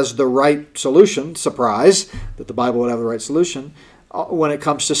actually has the right solution. Surprise, that the Bible would have the right solution when it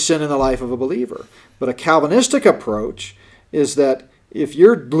comes to sin in the life of a believer. But a Calvinistic approach is that if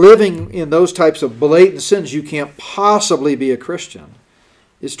you're living in those types of blatant sins, you can't possibly be a Christian.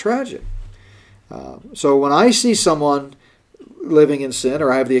 It's tragic. So when I see someone living in sin,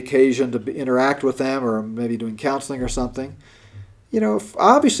 or I have the occasion to interact with them, or maybe doing counseling or something,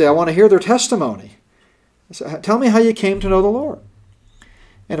 obviously I want to hear their testimony. So tell me how you came to know the Lord.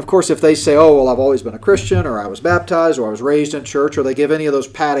 And of course, if they say, oh, well, I've always been a Christian, or I was baptized, or I was raised in church, or they give any of those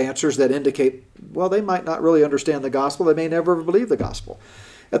pat answers that indicate, well, they might not really understand the gospel. They may never believe the gospel.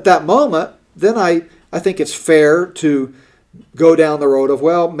 At that moment, then I think it's fair to go down the road of,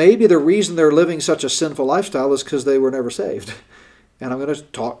 well, maybe the reason they're living such a sinful lifestyle is because they were never saved. And I'm going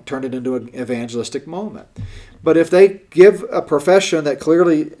to turn it into an evangelistic moment. But if they give a profession that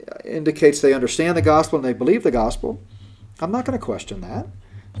clearly indicates they understand the gospel and they believe the gospel, I'm not going to question that.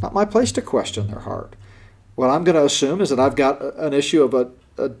 It's not my place to question their heart. What I'm going to assume is that I've got an issue of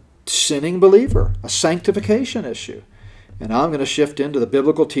a sinning believer, a sanctification issue. And I'm going to shift into the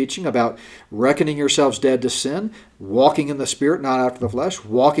biblical teaching about reckoning yourselves dead to sin, walking in the Spirit, not after the flesh,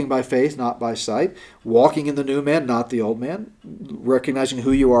 walking by faith, not by sight, walking in the new man, not the old man, recognizing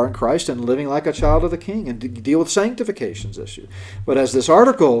who you are in Christ and living like a child of the King, and to deal with sanctification's issue. But as this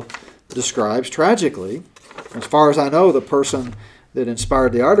article describes, tragically, as far as I know, the person that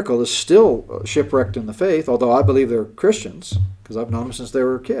inspired the article is still shipwrecked in the faith, although I believe they're Christians, because I've known them since they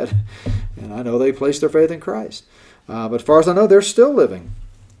were a kid, and I know they placed their faith in Christ. But as far as I know, they're still living,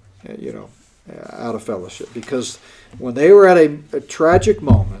 out of fellowship. Because when they were at a tragic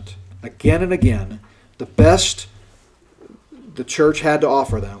moment, again and again, the best the church had to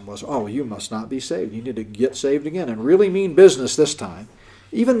offer them was, oh, you must not be saved. You need to get saved again, and really mean business this time.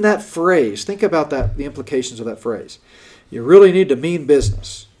 Even that phrase, think about that, the implications of that phrase. You really need to mean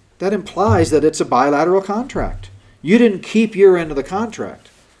business. That implies that it's a bilateral contract. You didn't keep your end of the contract,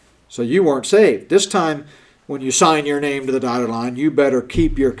 so you weren't saved. This time, when you sign your name to the dotted line, you better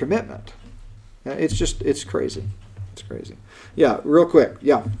keep your commitment. It's crazy. It's crazy. Yeah, real quick.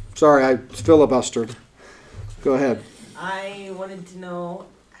 Yeah, sorry, I filibustered. Go ahead. I wanted to know,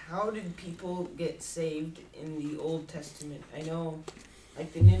 how did people get saved in the Old Testament? I know,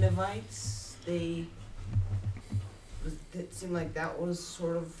 like the Ninevites, it seemed like that was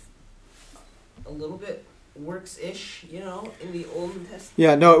sort of a little bit works-ish, you know, in the Old Testament.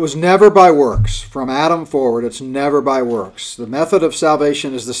 Yeah, no, it was never by works. From Adam forward, it's never by works. The method of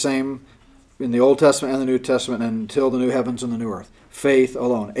salvation is the same in the Old Testament and the New Testament until the new heavens and the new earth. Faith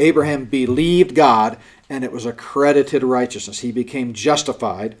alone. Abraham believed God, and it was accredited righteousness. He became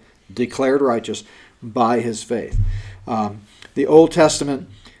justified, declared righteous by his faith. The Old Testament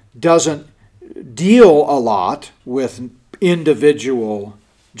doesn't deal a lot with individual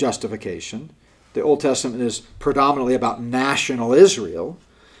justification. The Old Testament is predominantly about national Israel,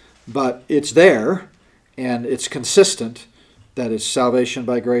 but it's there, and it's consistent that it's salvation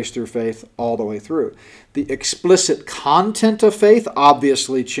by grace through faith all the way through. The explicit content of faith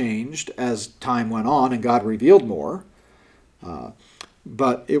obviously changed as time went on and God revealed more,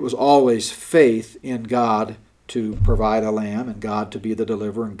 but it was always faith in God to provide a lamb and God to be the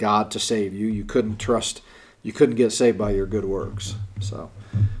deliverer and God to save you. You couldn't get saved by your good works. So,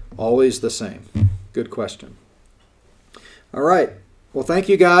 always the same. Good question. All right. Well, thank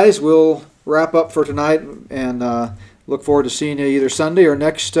you guys. We'll wrap up for tonight and look forward to seeing you either Sunday or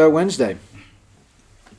next Wednesday.